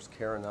doctors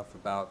care enough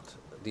about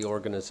the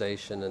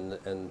organization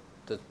and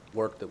the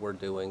work that we're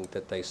doing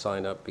that they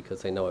sign up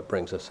because they know it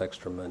brings us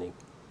extra money.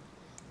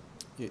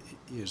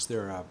 Is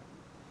there a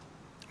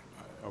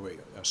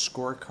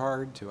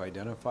scorecard to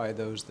identify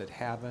those that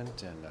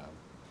haven't, and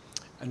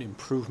an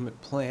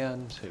improvement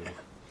plan to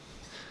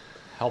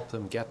help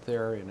them get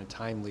there in a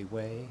timely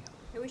way?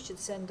 Maybe we should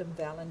send them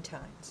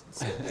Valentines.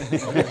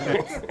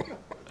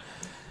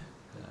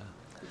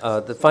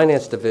 The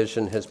finance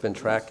division has been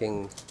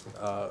tracking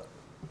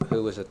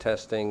who is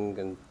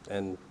attesting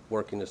and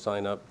working to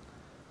sign up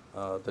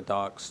the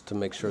docs to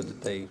make sure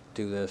that they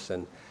do this.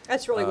 And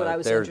That's really what I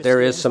was there- interested in.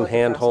 There is some what the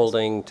process is.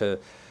 hand-holding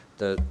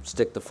to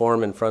stick the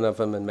form in front of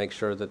them and make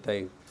sure that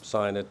they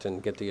sign it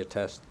and get the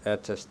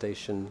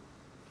attestation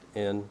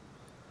in.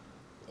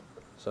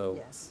 So,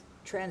 Yes,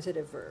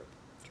 transitive verb,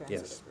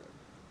 transitive Yes. verb.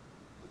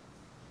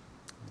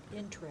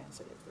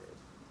 Intransitive verb.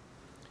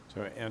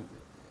 So, and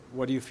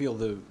what do you feel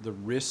the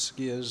risk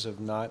is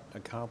of not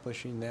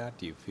accomplishing that?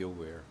 Do you feel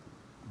we're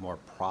more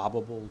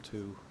probable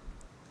to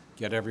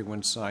get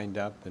everyone signed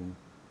up and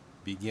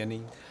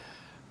beginning?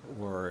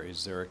 Or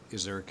is there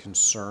a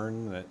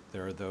concern that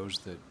there are those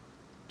that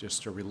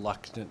just are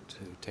reluctant to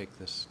take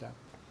this step?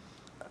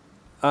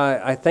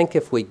 I think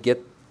if we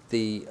get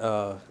the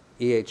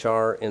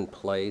EHR in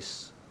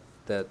place,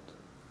 that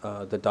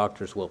the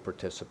doctors will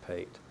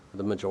participate,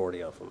 the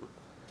majority of them.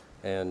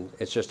 And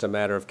it's just a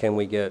matter of, can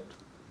we get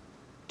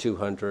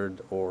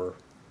 200 or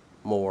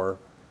more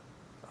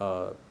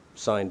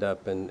signed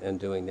up and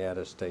doing the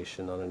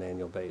attestation on an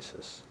annual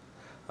basis.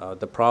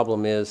 The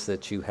problem is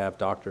that you have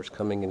doctors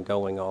coming and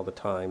going all the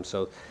time,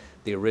 so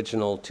the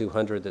original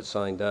 200 that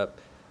signed up,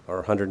 or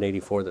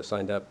 184 that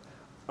signed up,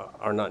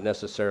 are not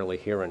necessarily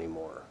here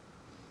anymore.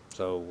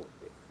 So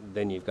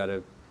then you've got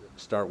to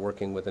start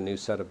working with a new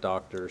set of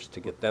doctors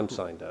to get them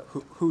signed up.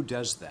 Who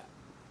does that?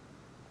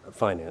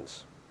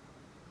 Finance.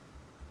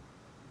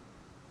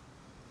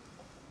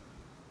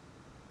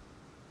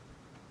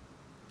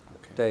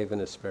 Okay. Dave in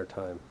his spare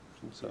time.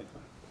 So.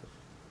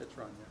 It's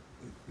run,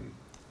 yeah.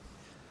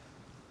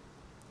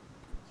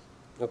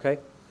 Okay,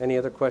 any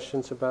other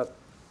questions about?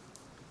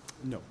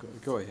 No,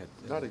 go ahead.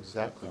 Not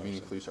exactly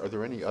meaningfully. Are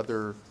there any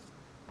other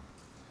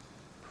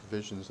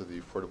provisions of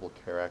the Affordable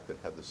Care Act that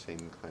have the same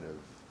kind of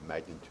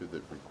magnitude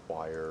that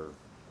require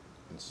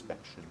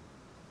inspection,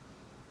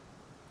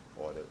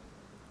 audit,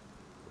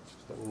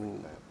 stuff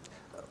like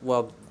that?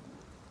 Well,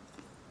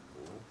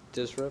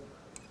 DSRIP,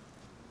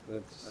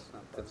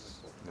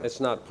 it's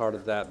not part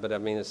of that, but I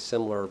mean, it's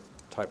similar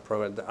type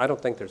program. I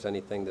don't think there's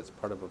anything that's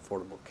part of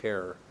affordable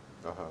care.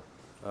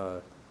 Uh-huh.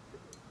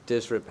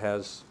 DSRIP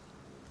has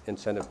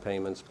incentive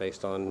payments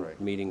based on Right.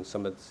 meeting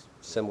some of the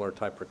similar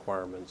type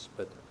requirements,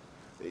 but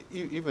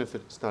Even if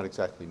it's not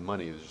exactly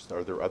money,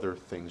 are there other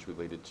things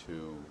related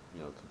to,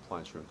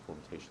 compliance or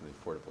implementation of the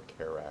Affordable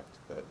Care Act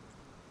that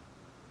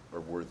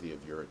are worthy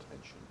of your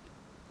attention?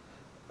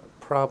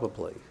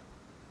 probably.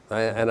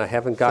 And I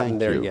haven't gotten Thank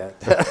there you.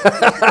 yet.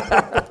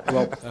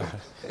 Well,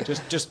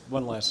 just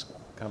one last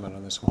comment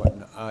on this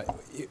one.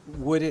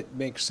 Would it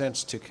make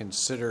sense to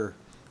consider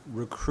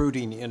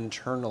recruiting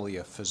internally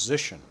a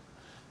physician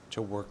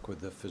to work with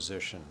the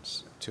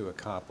physicians to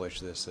accomplish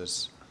this,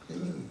 as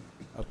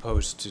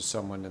opposed to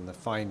someone in the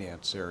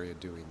finance area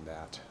doing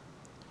that?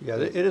 Yeah,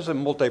 it is a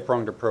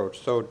multi-pronged approach.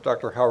 So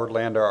Dr. Howard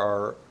Landa,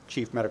 our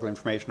Chief Medical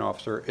Information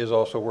Officer, is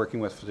also working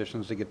with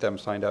physicians to get them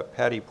signed up.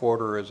 Patty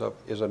Porter is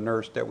a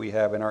nurse that we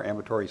have in our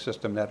ambulatory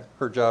system that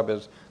her job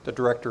is the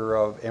Director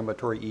of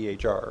Ambulatory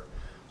EHR.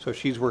 So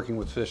she's working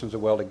with physicians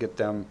as well to get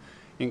them,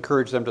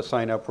 encourage them to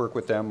sign up, work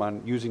with them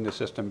on using the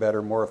system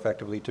better, more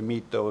effectively to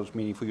meet those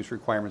meaningful use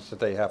requirements that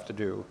they have to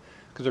do.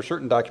 Because there are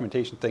certain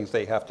documentation things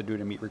they have to do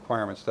to meet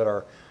requirements that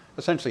are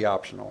essentially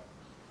optional.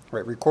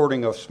 Right,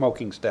 recording of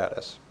smoking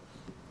status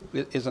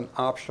is an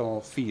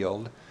optional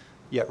field,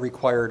 yet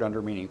required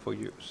under meaningful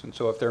use. And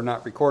so if they're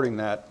not recording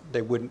that,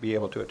 they wouldn't be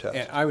able to attest.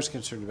 And I was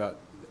concerned about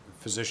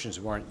physicians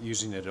who aren't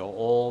using it at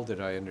all. Did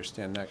I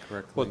understand that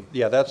correctly? Well,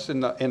 yeah, that's in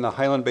the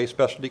Highland-based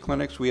specialty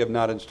clinics. We have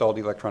not installed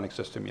the electronic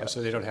system yet.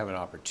 So they don't have an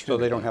opportunity. So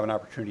they don't have an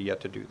opportunity yet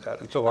to do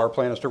that. And so our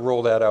plan is to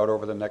roll that out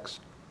over the next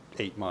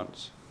 8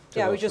 months. to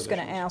Yeah, I those was just going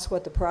to physicians. ask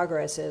what the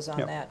progress is on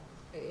Yep. that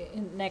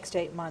in the next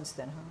 8 months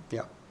then, huh?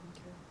 Yeah.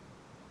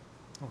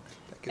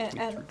 That gets me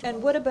through And July.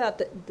 what about,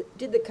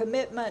 did the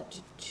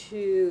commitment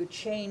to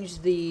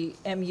change the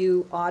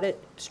MU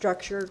audit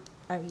structure?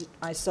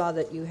 I saw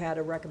that you had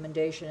a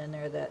recommendation in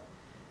there that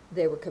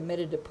they were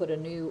committed to put a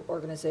new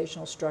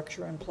organizational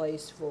structure in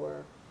place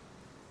for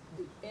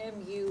the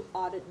MU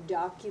audit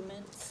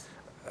documents,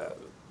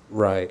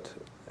 Right.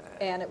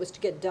 and it was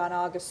to get done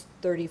August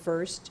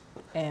 31st,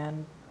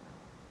 and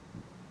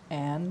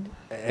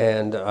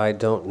And I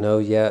don't know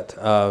yet.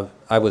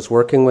 I was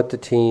working with the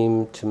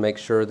team to make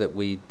sure that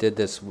we did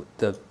this.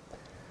 The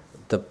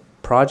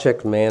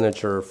project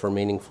manager for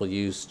Meaningful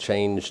Use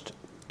changed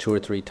 2 or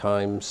 3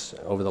 times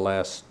over the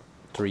last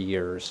 3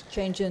 years.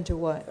 change into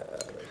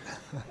what?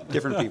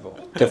 Different people.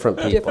 Different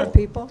people. Different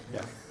people?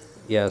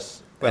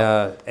 Yes.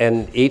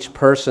 And each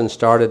person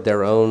started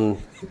their own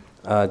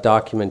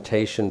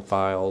documentation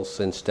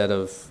files instead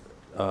of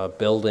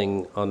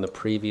building on the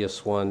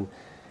previous one.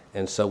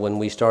 And so when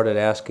we started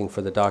asking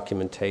for the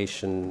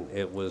documentation,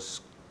 it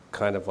was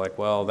kind of like,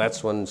 well,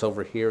 that one's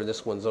over here,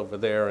 this one's over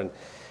there.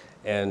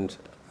 And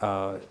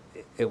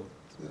it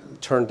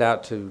turned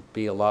out to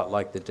be a lot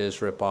like the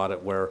DISRIP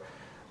audit, where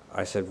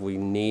I said, we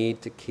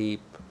need to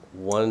keep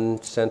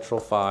one central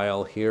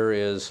file. Here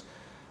is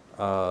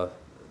the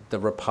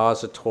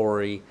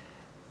repository.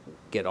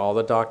 Get all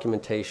the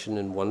documentation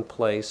in one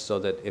place so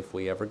that if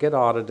we ever get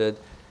audited,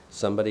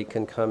 somebody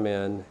can come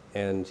in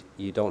and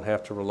you don't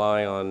have to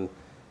rely on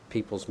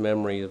people's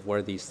memory of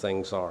where these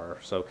things are.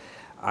 So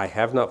I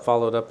have not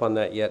followed up on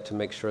that yet to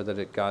make sure that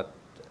it got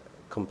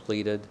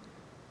completed.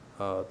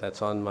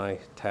 That's on my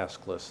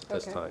task list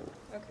this Okay. time.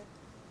 Okay,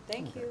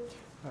 thank you.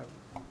 Why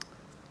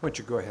don't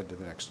you go ahead to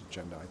the next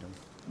agenda item?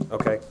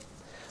 Okay.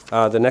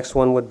 The next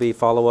one would be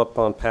follow-up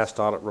on past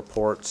audit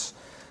reports.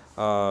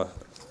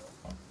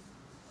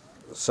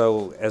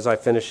 So as I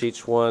finish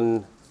each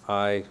one,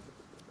 I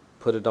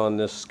put it on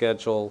this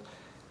schedule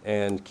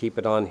and keep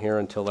it on here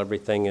until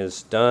everything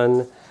is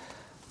done.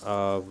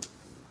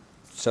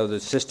 So the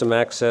system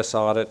access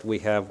audit, we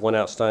have one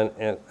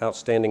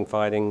outstanding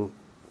finding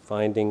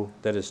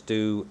that is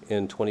due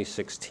in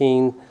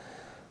 2016.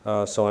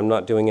 So I'm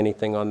not doing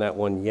anything on that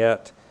one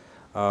yet.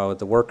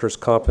 The workers'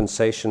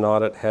 compensation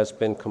audit has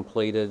been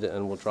completed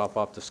and will drop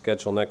off the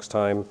schedule next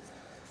time.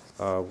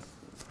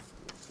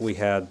 We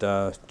had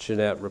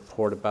Jeanette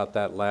report about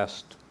that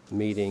last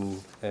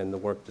meeting and the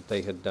work that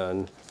they had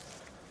done.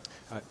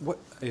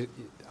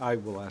 I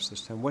will ask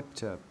this time,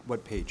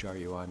 what page are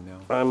you on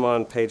now? I'm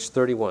on page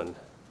 31.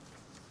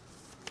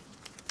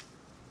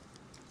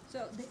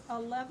 So the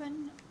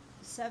 11,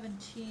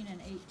 17, and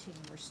 18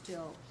 were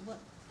still, what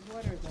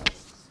are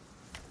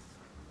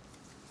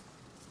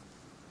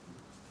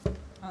those?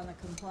 On the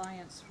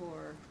compliance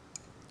for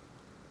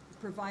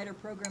provider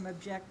program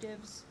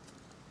objectives?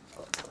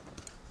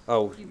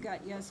 Oh, You've got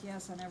yes,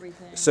 yes on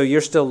everything. so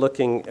you're still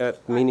looking at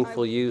I-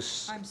 meaningful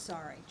use? I'm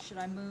sorry, should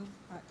I move?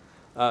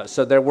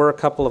 So there were a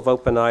couple of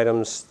open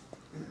items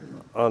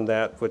on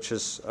that, which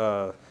is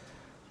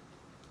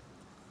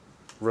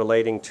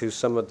relating to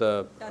some of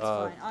the That's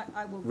fine,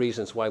 I will.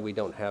 reasons why we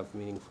don't have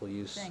meaningful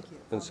use Thank you.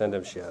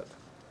 incentives yet.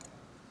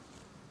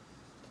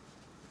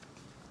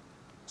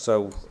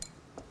 So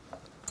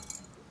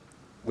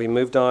we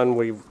moved on,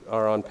 we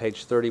are on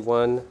page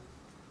 31.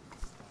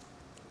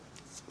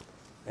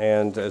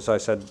 And as I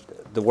said,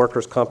 the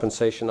workers'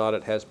 compensation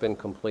audit has been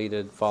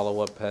completed,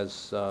 follow-up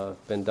has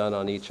been done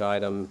on each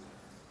item.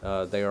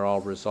 They are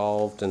all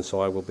resolved, and so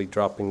I will be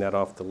dropping that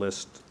off the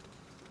list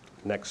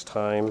next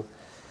time.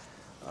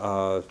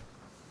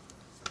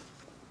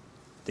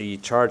 The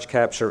charge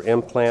capture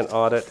implant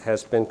audit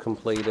has been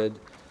completed.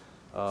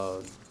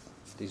 The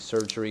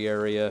surgery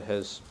area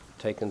has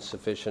taken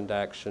sufficient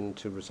action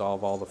to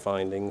resolve all the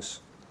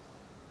findings.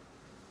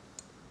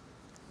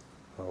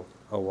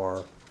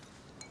 OR.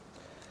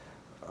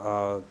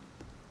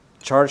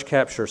 Charge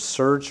capture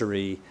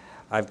surgery,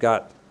 I've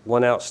got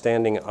one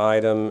outstanding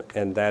item,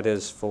 and that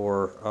is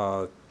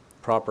for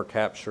proper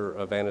capture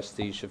of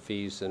anesthesia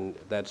fees, and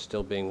that's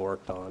still being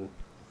worked on.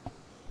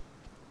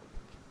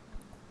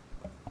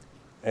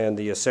 And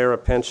the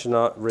Acera pension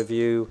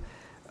review,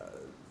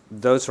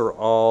 those are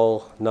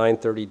all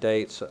 9/30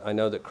 dates. I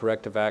know that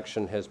corrective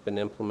action has been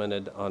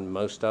implemented on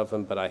most of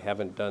them, but I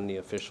haven't done the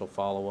official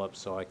follow-up,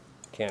 so I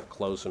can't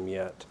close them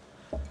yet.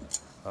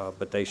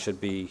 But they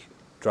should be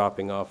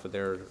dropping off of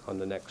there on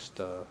the next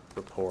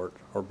report,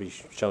 or be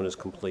shown as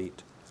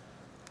complete.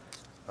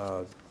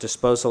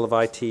 Disposal of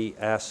IT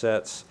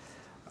assets.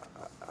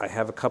 I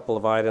have a couple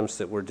of items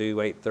that were due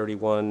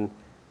 8/31,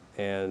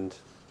 and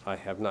I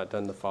have not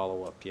done the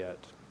follow-up yet.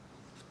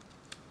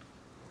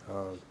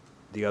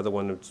 The other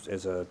one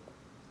is a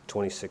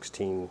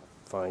 2016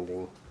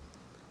 finding.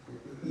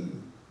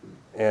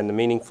 And the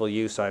meaningful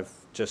use I've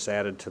just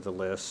added to the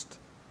list.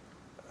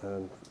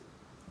 The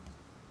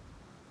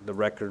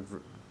record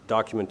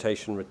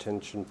documentation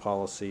retention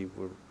policy,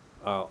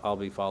 I'll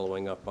be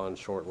following up on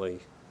shortly,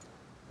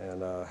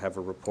 and have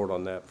a report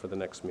on that for the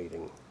next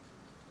meeting,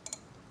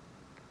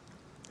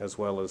 as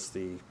well as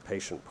the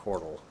patient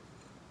portal.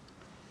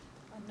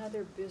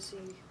 Another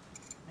busy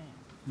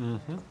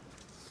man.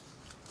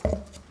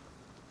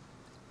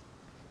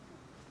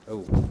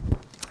 Oh,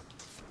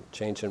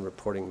 change in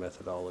reporting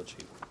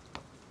methodology.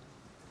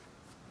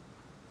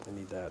 I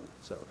need that.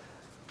 So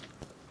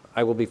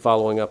I will be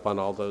following up on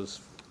all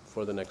those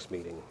for the next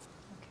meeting.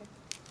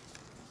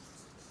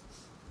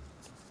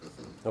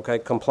 Okay,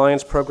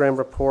 compliance program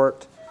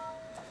report.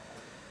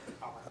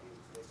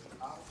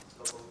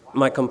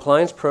 My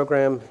compliance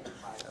program,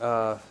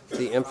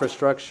 the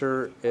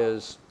infrastructure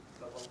is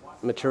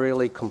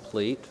materially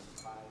complete.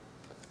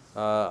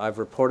 I've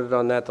reported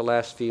on that the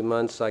last few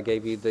months. I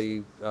gave you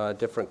the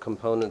different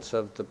components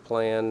of the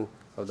plan,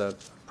 of the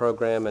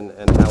program,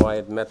 and how I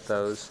had met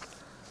those.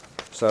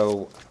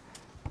 So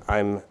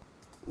I'm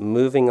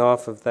moving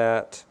off of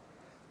that.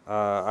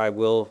 I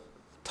will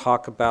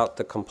talk about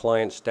the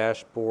compliance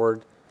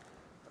dashboard.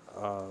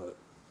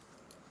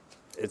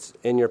 It's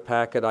in your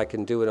packet. I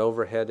can do it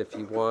overhead if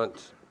you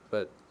want,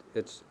 but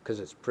it's because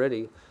it's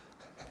pretty.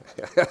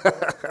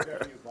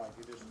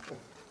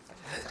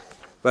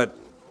 But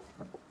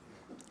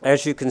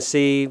as you can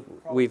see,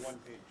 we've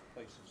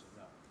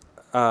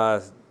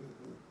the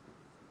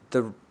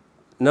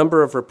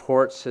number of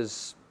reports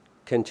has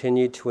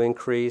continued to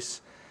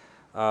increase.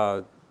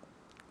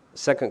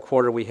 Second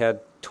quarter, we had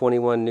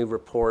 21 new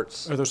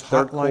reports. Are those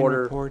Third hotline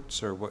quarter,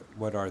 reports, or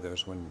what are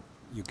those when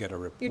you get a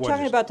report? You're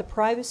talking about the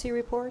privacy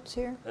reports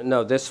here?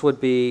 No, this would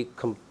be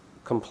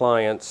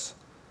compliance.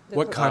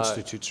 What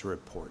constitutes a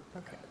report?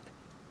 Okay.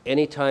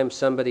 Anytime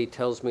somebody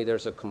tells me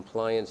there's a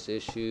compliance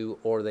issue,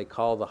 or they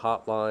call the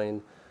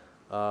hotline,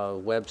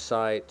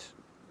 website,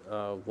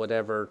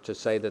 whatever, to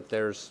say that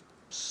there's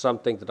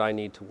something that I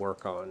need to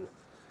work on.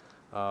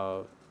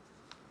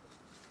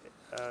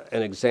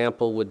 An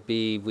example would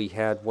be, we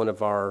had one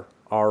of our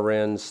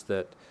RNs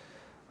that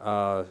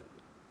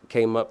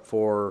came up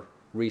for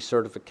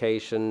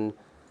recertification.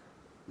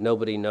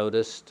 Nobody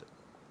noticed.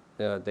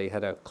 They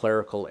had a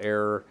clerical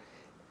error.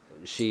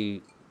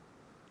 She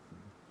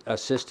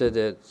assisted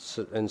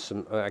in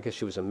some, I guess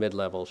she was a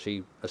mid-level.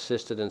 She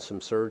assisted in some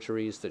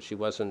surgeries that she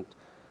wasn't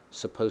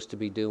supposed to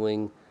be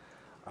doing.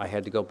 I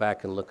had to go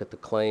back and look at the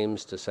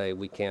claims to say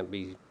we can't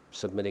be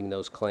submitting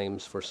those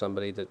claims for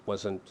somebody that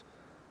wasn't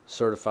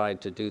certified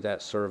to do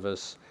that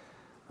service.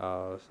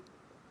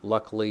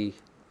 Luckily,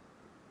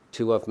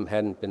 2 of them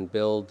hadn't been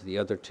billed. The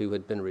other 2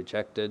 had been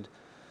rejected.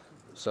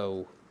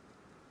 So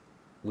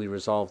we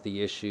resolved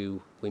the issue.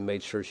 We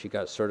made sure she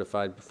got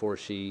certified before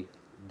she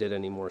did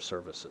any more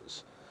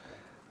services.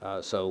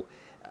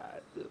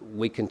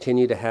 We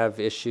continue to have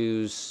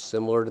issues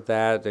similar to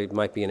that. It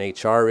might be an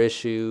HR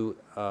issue.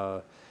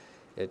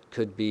 It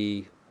could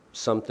be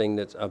something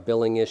that's a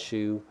billing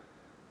issue.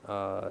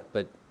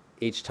 But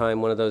each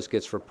time one of those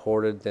gets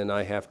reported, then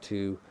I have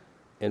to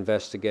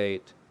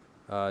investigate,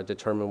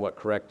 determine what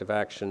corrective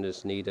action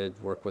is needed,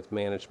 work with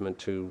management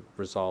to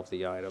resolve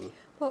the item.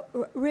 Well,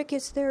 Rick,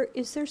 is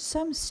there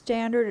some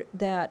standard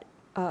that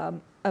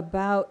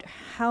about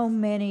how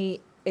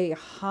many a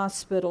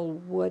hospital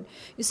would?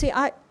 You see,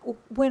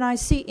 when I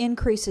see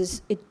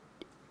increases,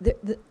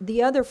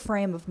 the other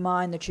frame of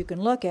mind that you can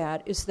look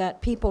at is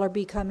that people are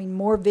becoming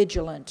more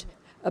vigilant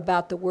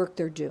about the work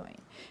they're doing.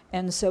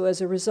 And so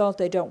as a result,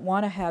 they don't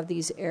want to have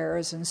these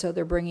errors, and so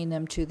they're bringing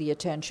them to the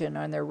attention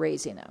and they're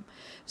raising them.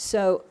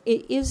 So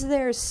is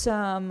there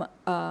some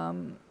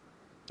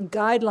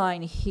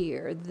guideline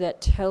here that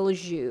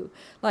tells you,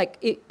 like,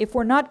 if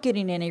we're not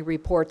getting any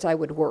reports, I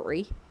would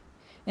worry.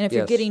 And if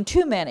you're Yes. getting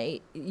too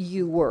many,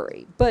 you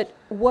worry. But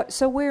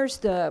so where's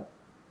the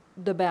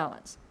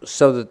balance?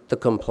 So the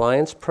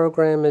compliance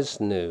program is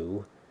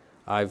new.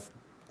 I've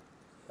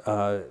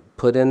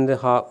put in the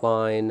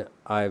hotline.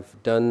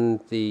 I've done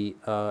the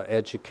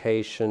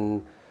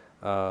education,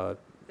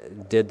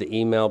 did the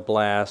email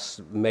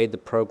blasts, made the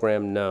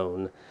program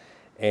known.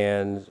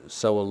 And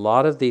so a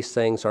lot of these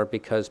things are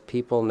because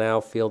people now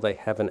feel they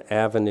have an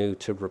avenue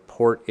to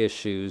report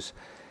issues,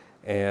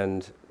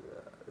 and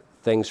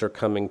things are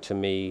coming to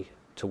me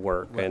to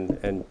work.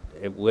 And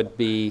it would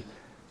be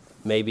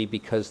maybe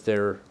because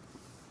they're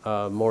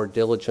more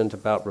diligent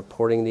about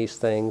reporting these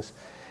things.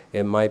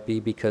 It might be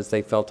because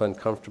they felt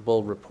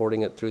uncomfortable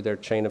reporting it through their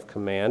chain of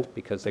command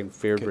because they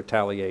feared Okay.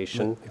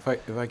 retaliation. If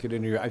I could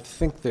interject, I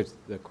think that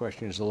the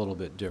question is a little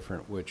bit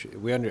different, which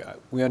we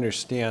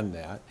understand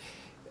that.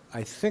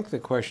 I think the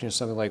question is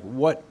something like,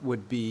 what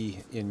would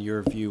be, in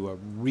your view, a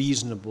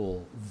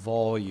reasonable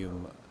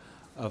volume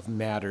of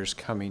matters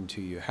coming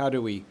to you? How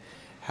do we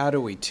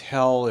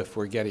tell if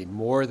we're getting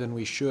more than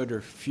we should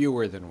or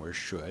fewer than we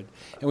should?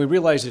 And we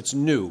realize it's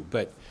new,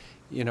 but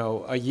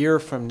a year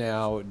from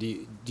now,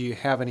 do you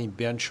have any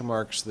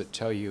benchmarks that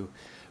tell you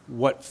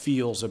what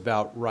feels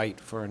about right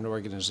for an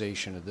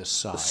organization of this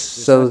size?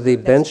 So the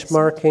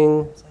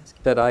benchmarking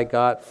that I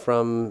got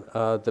from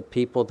the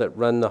people that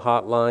run the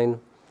hotline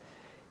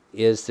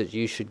is that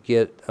you should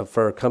get,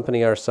 for a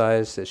company our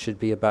size, it should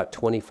be about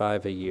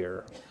 25 a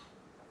year.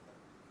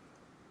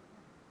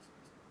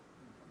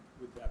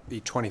 Be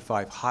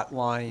 25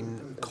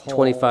 hotline calls?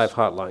 25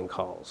 hotline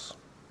calls,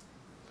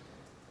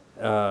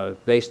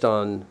 based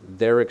on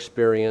their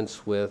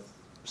experience with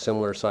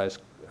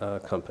similar-sized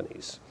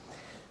companies.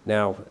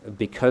 Now,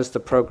 because the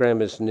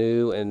program is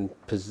new and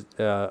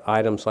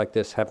items like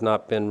this have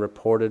not been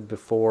reported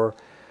before,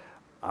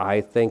 I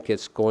think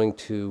it's going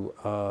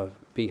to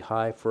be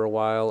high for a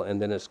while, and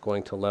then it's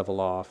going to level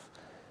off,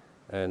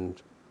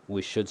 and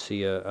we should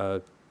see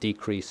a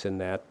decrease in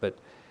that, but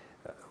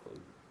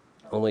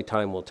only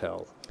time will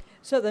tell.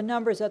 So the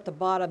numbers at the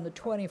bottom, the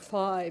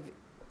 25,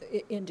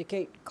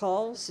 indicate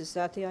calls? Is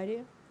that the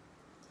idea?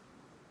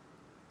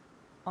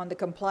 On the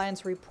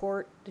compliance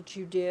report that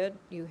you did,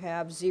 you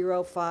have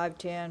 0, 5,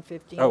 10,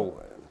 15?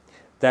 Oh,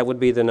 that would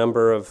be the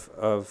number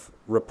of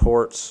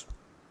reports.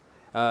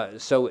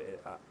 So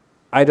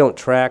I don't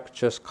track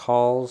just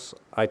calls.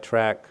 I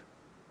track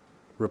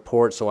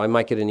reports. So I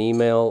might get an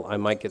email. I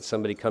might get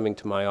somebody coming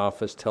to my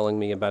office telling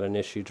me about an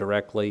issue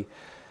directly.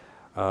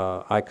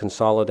 I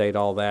consolidate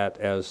all that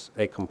as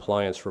a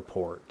compliance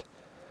report.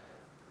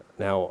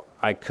 Now,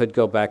 I could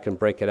go back and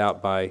break it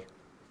out by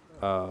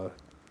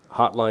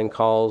hotline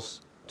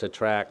calls to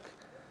track,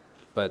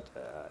 but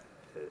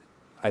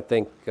I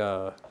think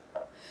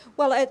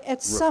Well,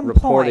 at some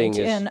reporting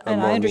point, is and a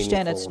more I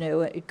understand it's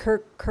meaningful-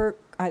 new, Kirk,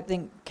 I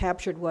think,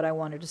 captured what I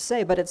wanted to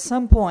say, but at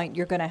some point,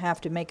 you're going to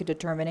have to make a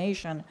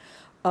determination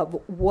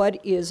of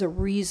what is a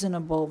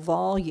reasonable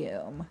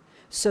volume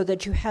so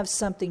that you have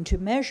something to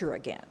measure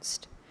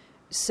against.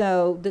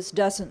 So this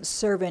doesn't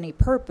serve any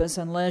purpose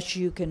unless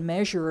you can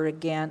measure it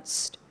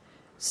against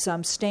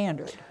some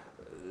standard.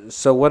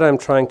 So what I'm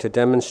trying to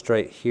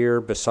demonstrate here,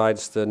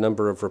 besides the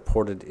number of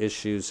reported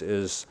issues,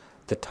 is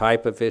the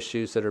type of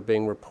issues that are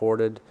being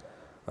reported.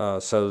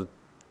 So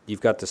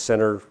you've got the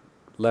center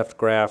left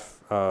graph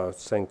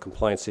saying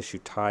compliance issue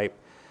type.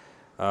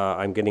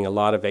 I'm getting a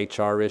lot of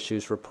HR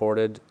issues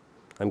reported.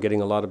 I'm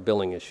getting a lot of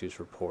billing issues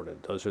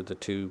reported. Those are the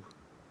two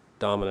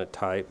dominant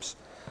types.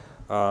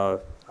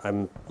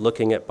 I'm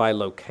looking at by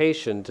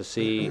location to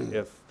see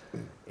if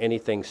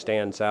anything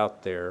stands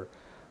out there.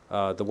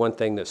 The one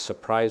thing that's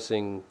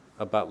surprising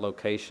about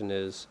location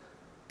is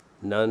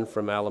none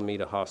from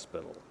Alameda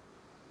Hospital.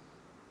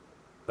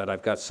 But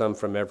I've got some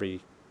from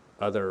every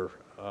other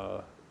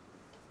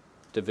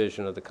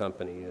division of the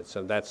company. And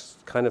so that's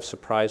kind of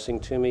surprising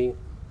to me.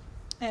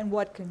 And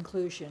what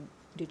conclusion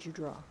did you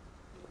draw?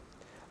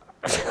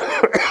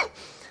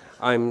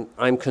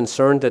 I'm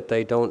concerned that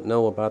they don't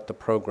know about the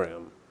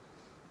program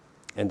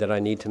and that I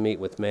need to meet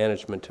with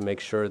management to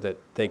make sure that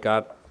they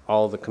got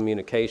all the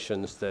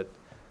communications that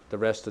the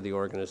rest of the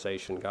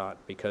organization got,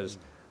 because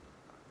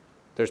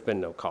there's been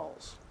no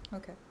calls.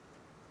 Okay.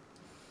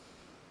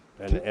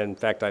 And in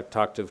fact, I've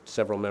talked to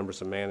several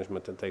members of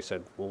management that they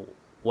said, well,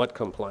 what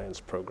compliance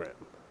program?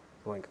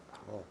 I'm like,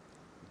 oh,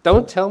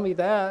 don't tell me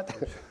that.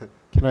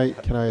 Can I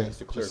Just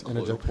to clear just clue.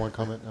 interject one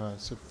comment?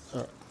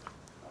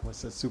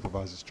 What's that,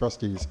 supervisors,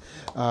 trustees?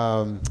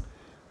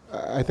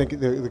 I think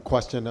the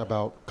question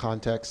about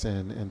context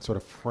and sort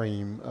of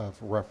frame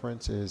of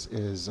reference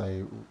is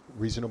a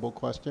reasonable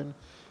question,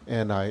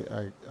 and I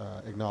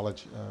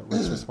acknowledge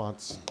Rick's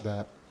response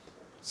that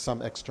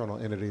some external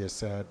entity has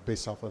said,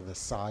 based off of the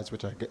size,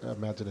 which I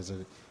imagine is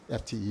a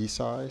FTE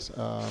size,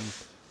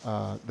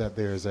 that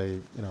there's a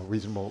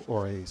reasonable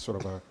or a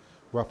sort of a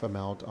rough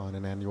amount on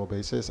an annual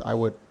basis. I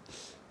would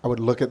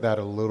look at that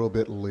a little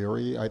bit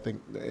leery. I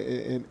think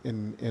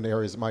in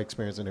areas, my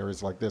experience in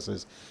areas like this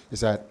is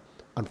that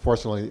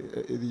unfortunately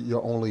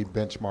your only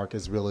benchmark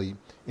is really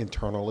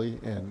internally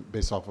and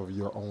based off of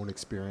your own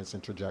experience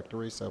and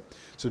trajectory. So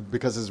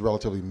because it's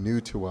relatively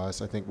new to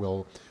us, I think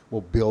we'll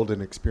build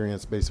an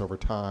experience base over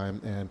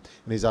time. And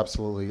he's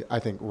absolutely, I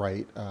think,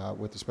 right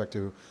with respect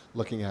to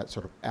looking at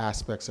sort of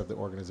aspects of the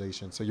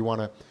organization. So you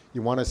want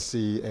to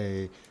see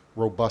a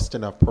robust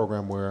enough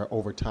program where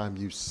over time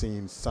you've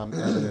seen some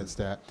evidence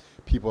that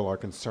people are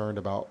concerned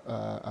about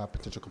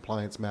potential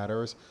compliance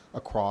matters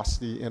across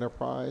the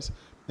enterprise.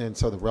 And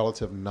so the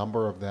relative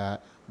number of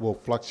that will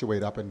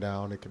fluctuate up and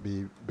down. It could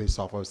be based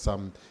off of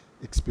some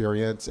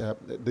experience.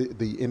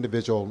 The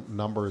individual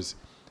numbers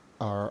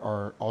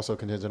are also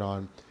contingent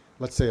on,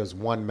 let's say it's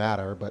one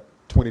matter, but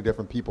 20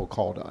 different people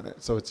called on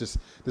it. So it's just,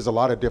 there's a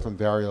lot of different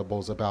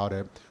variables about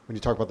it. When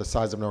you talk about the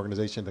size of an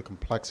organization, the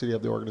complexity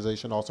of the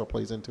organization also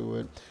plays into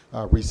it.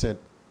 Recent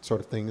sort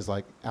of things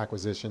like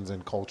acquisitions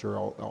and culture,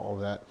 all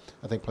of that,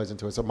 I think plays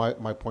into it. So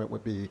my point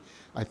would be,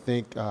 I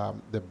think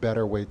the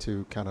better way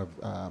to kind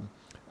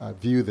of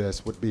view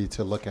this would be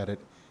to look at it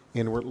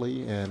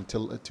inwardly and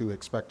to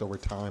expect over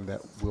time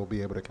that we'll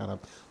be able to kind of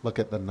look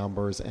at the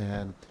numbers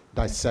and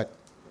dissect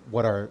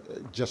what are,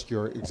 just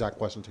your exact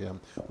question to him,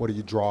 what do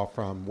you draw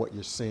from what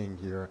you're seeing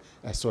here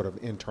as sort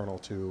of internal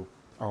to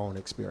our own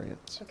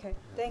experience? Okay,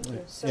 thank you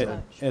so And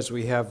much. as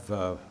we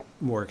have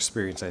more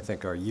experience, I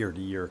think our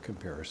year-to-year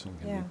comparison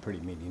can Yeah. be pretty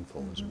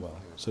meaningful as well.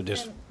 So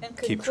just And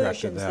keep track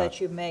of conclusions that. that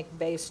you make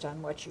based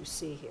on what you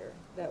see here,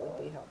 that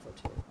would be helpful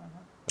too.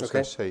 I was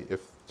going to say,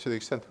 if, to the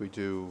extent that we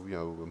do,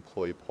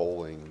 employee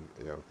polling,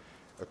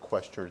 a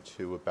question or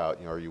two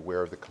about, are you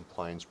aware of the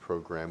compliance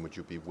program? Would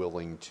you be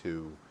willing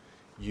to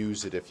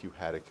use it if you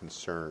had a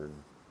concern?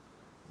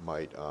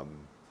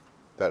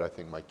 That I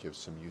think might give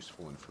some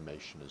useful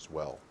information as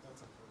well.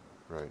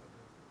 Right.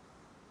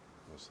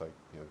 It's like,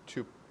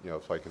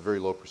 it's like a very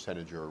low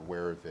percentage are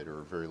aware of it, or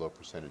a very low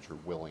percentage are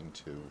willing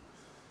to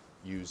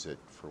use it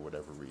for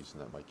whatever reason.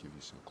 That might give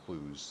you some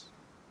clues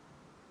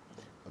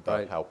about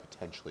Right. how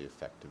potentially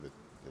effective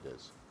it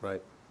is.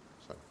 Right.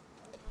 So,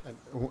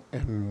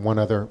 And one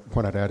other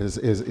point I'd add is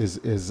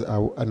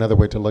another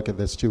way to look at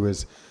this too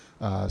is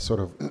sort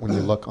of when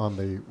you look on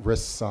the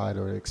risk side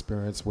or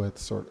experience with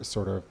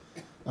sort of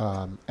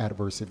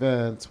adverse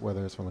events,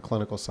 whether it's from the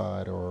clinical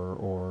side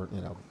or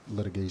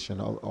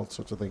litigation, all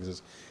sorts of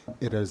things.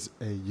 It is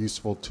a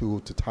useful tool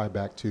to tie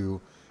back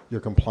to your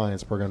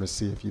compliance program to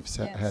see if you've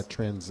Yes. had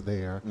trends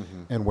there,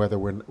 Mhm. and whether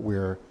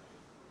we're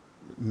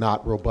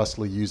not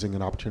robustly using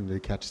an opportunity to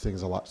catch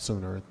things a lot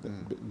sooner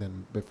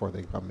than before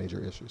they become major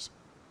issues.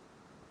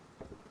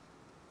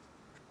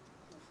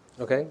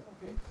 Okay.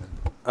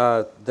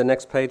 The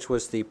next page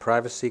was the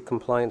privacy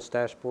compliance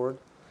dashboard.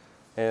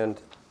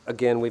 And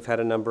again, we've had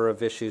a number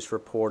of issues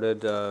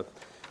reported.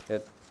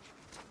 It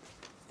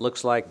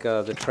looks like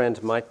the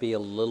trend might be a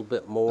little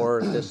bit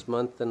more this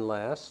month than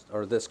last,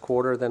 or this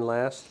quarter than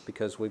last,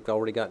 because we've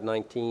already got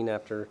 19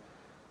 after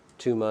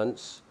 2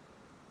 months.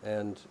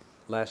 And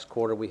last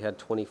quarter we had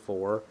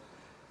 24.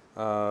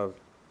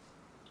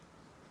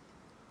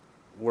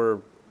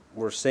 We're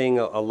seeing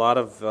a lot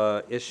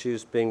of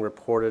issues being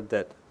reported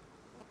that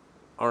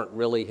aren't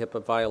really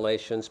HIPAA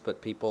violations, but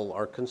people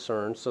are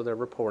concerned, so they're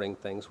reporting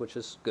things, which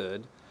is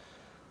good.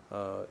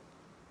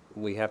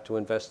 We have to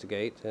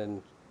investigate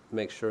and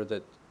make sure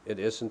that it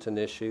isn't an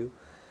issue.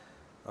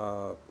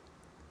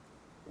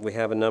 We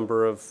have a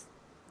number of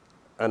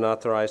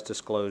unauthorized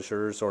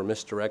disclosures or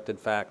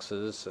misdirected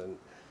faxes, and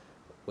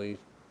we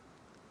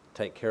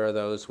take care of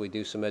those. We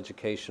do some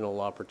educational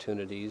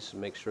opportunities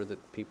and make sure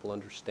that people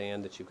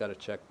understand that you've got to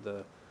check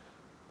the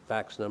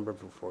fax number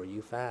before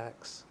you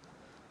fax.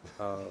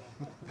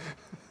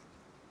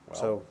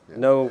 So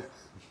yeah.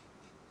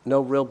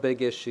 no real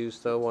big issues,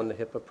 though, on the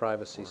HIPAA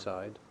privacy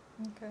side.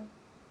 Okay.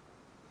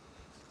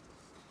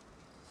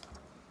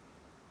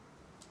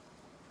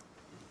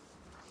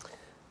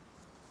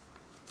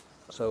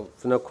 So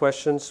if no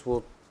questions,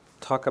 we'll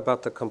talk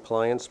about the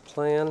compliance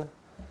plan.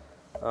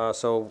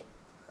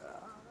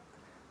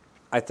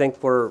 I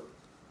think we're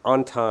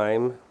on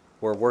time.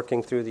 We're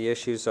working through the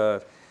issues.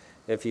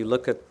 If you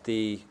look at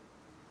the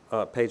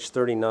page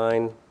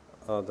 39,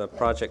 the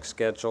project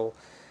schedule,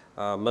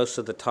 most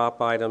of the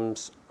top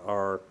items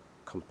are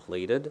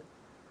completed.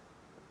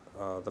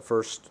 The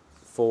first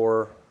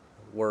 4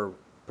 were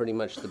pretty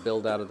much the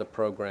build out of the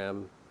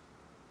program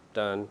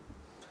done.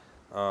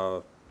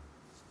 The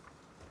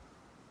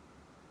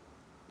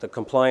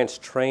compliance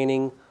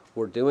training,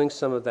 we're doing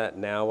some of that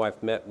now.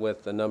 I've met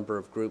with a number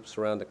of groups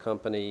around the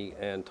company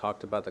and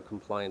talked about the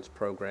compliance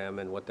program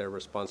and what their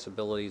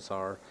responsibilities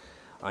are.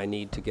 I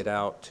need to get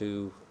out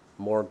to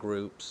more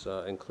groups,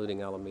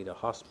 including Alameda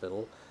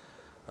Hospital,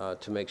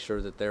 to make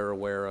sure that they're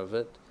aware of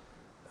it.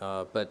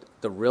 But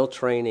the real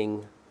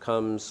training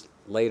comes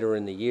later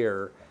in the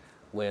year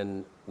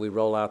when we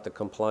roll out the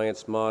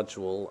compliance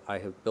module. I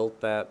have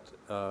built that,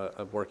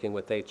 of working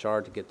with HR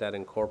to get that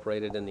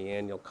incorporated in the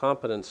annual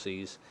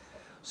competencies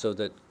so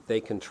that they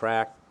can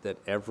track that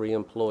every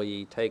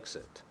employee takes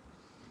it.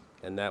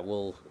 And that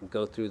will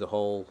go through the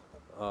whole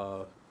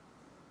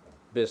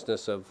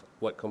business of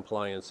what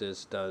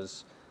compliance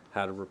does,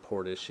 how to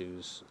report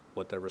issues,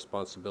 what their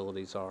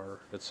responsibilities are,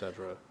 et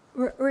cetera.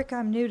 Rick,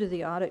 I'm new to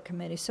the audit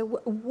committee, so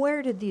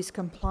where did these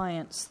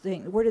compliance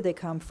things, where did they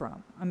come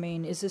from? I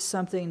mean, is this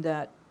something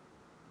that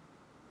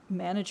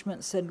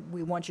management said,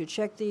 we want you to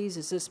check these?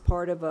 Is this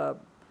part of a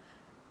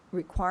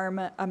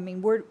requirement? I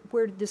mean, where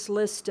did this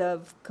list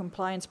of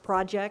compliance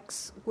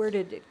projects, where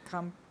did it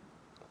come,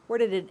 where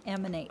did it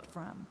emanate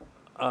from?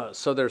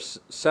 So there's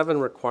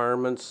 7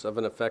 requirements of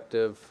an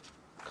effective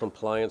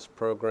compliance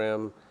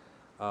program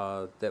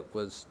that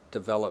was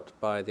developed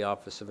by the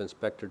Office of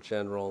Inspector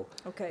General.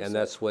 Okay, And so-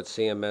 that's what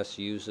CMS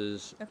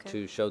uses Okay.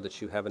 to show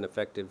that you have an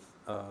effective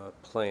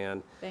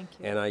plan. Thank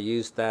you. And I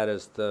used that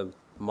as the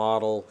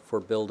model for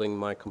building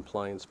my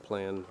compliance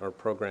plan or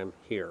program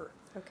here.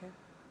 Okay.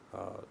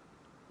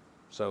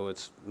 So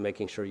it's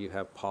making sure you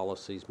have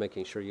policies,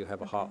 making sure you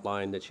have a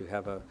hotline, that you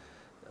have a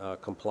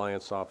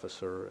compliance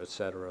officer, et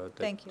cetera,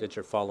 Thank you. that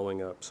you're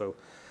following up. So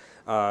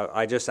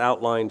I just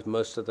outlined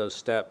most of those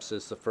steps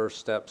as the first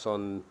steps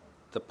on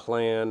the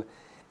plan,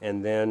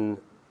 and then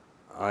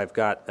I've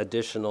got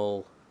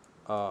additional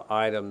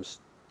items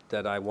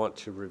that I want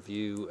to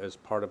review as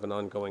part of an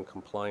ongoing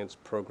compliance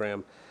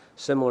program,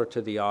 similar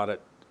to the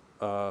audit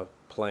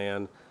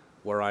plan,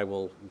 where I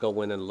will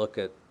go in and look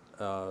at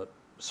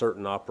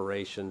certain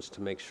operations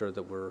to make sure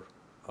that we're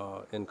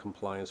in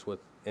compliance with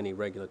any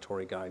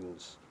regulatory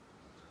guidance.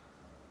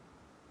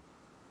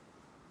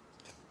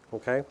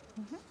 Okay?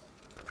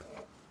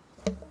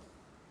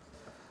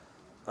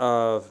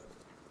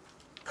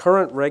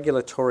 Current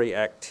regulatory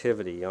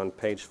activity on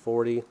page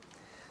 40.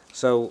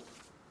 So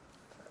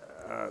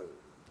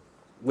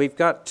we've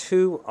got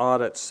 2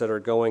 audits that are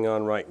going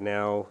on right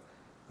now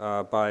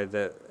by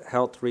the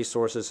Health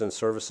Resources and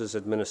Services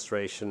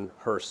Administration,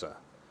 HRSA.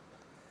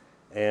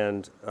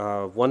 And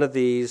one of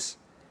these,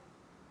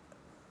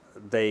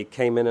 they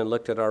came in and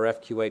looked at our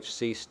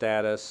FQHC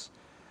status.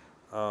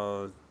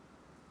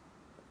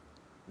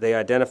 They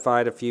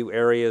identified a few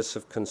areas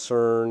of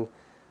concern,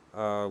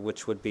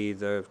 which would be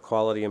the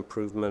quality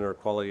improvement or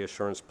quality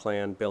assurance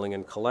plan, billing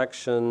and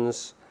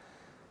collections,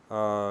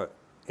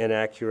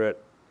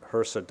 inaccurate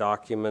HRSA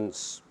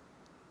documents,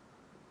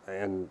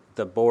 and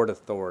the board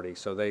authority.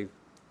 So they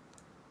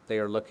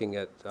are looking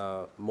at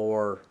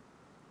more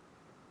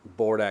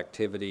board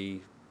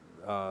activity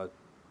over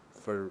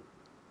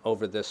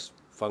this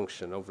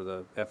function, over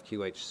the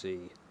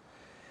FQHC.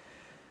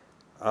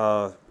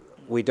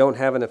 We don't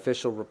have an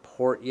official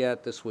report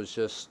yet. This was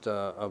just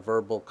a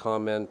verbal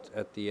comment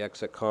at the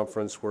exit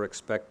conference. We're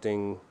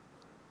expecting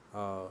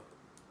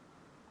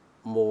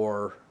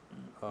more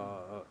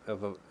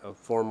of a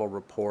formal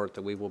report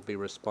that we will be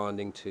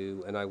responding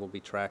to, and I will be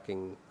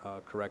tracking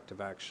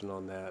corrective action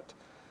on that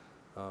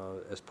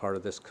as part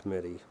of this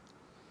committee.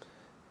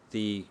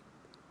 The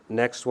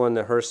next one,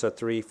 the HRSA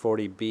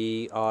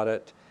 340B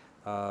audit,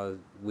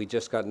 we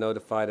just got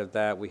notified of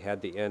that. We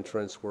had the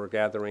entrance. We're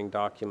gathering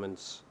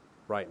documents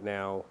right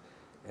now,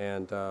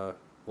 and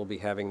we'll be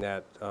having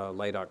that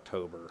late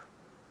October.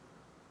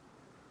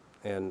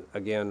 And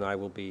again, I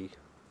will be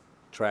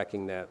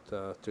tracking that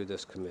through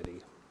this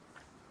committee.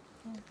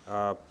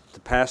 The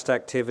past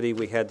activity,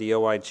 we had the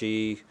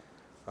OIG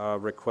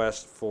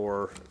request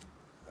for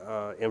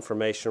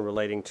information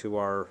relating to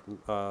our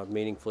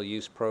meaningful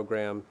use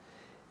program,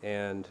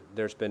 and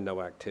there's been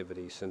no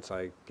activity since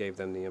I gave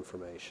them the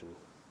information.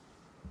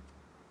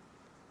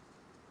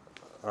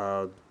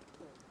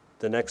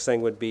 The next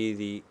thing would be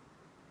the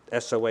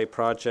SOA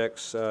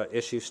projects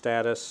issue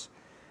status,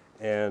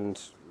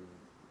 and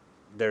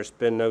there's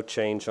been no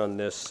change on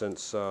this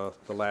since the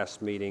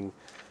last meeting,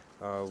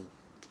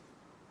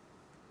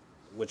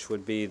 which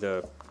would be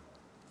the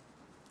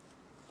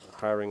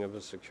hiring of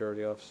a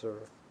security officer.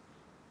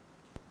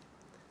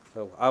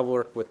 So I'll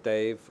work with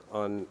Dave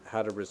on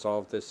how to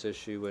resolve this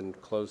issue and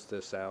close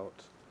this out.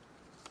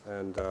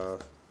 And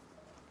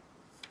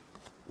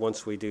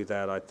once we do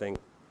that, I think,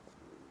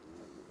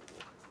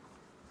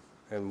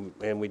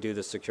 and we do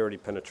the security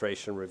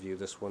penetration review,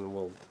 this one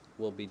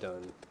will be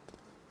done.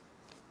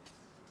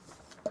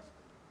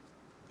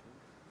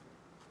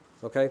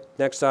 Okay,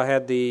 next I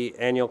had the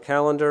annual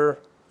calendar.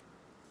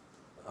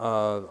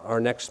 Our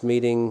next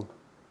meeting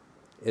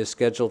is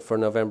scheduled for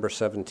November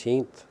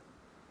 17th.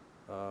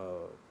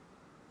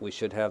 We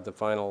should have the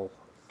final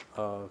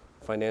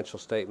financial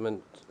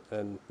statement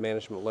and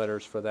management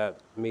letters for that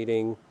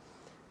meeting,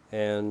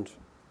 and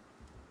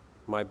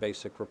my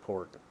basic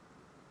report.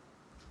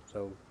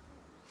 So,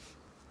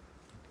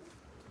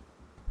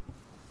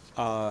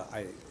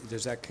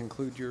 does that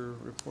conclude your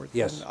report?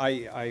 Yes. Then?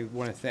 I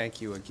want to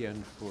thank you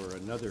again for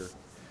another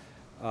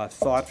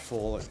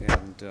thoughtful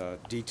and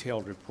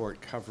detailed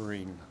report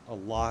covering a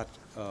lot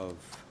of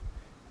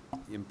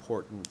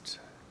important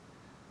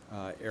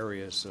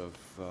areas of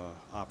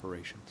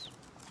operations.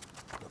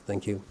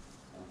 thank you.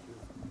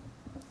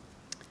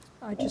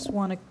 I just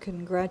want to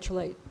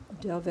congratulate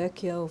Del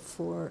Vecchio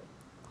for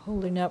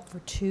holding up for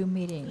 2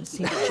 meetings.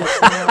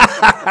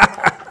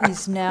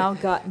 He's now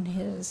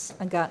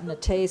gotten a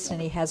taste,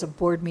 and he has a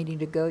board meeting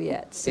to go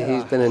yet. So.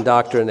 He's been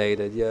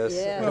indoctrinated, yes.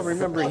 Yes. Well,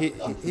 remember,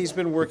 he's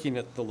been working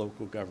at the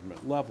local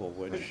government level,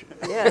 which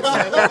Yes.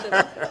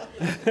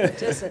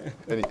 Just a-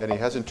 And he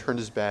hasn't turned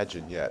his badge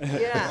in yet.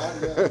 yeah.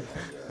 And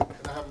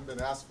I haven't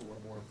been asked for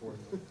one, more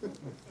importantly.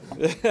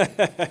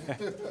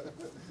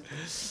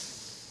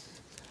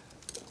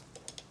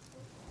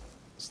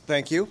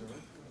 thank you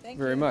Thank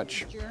very you.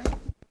 much. Adjourn.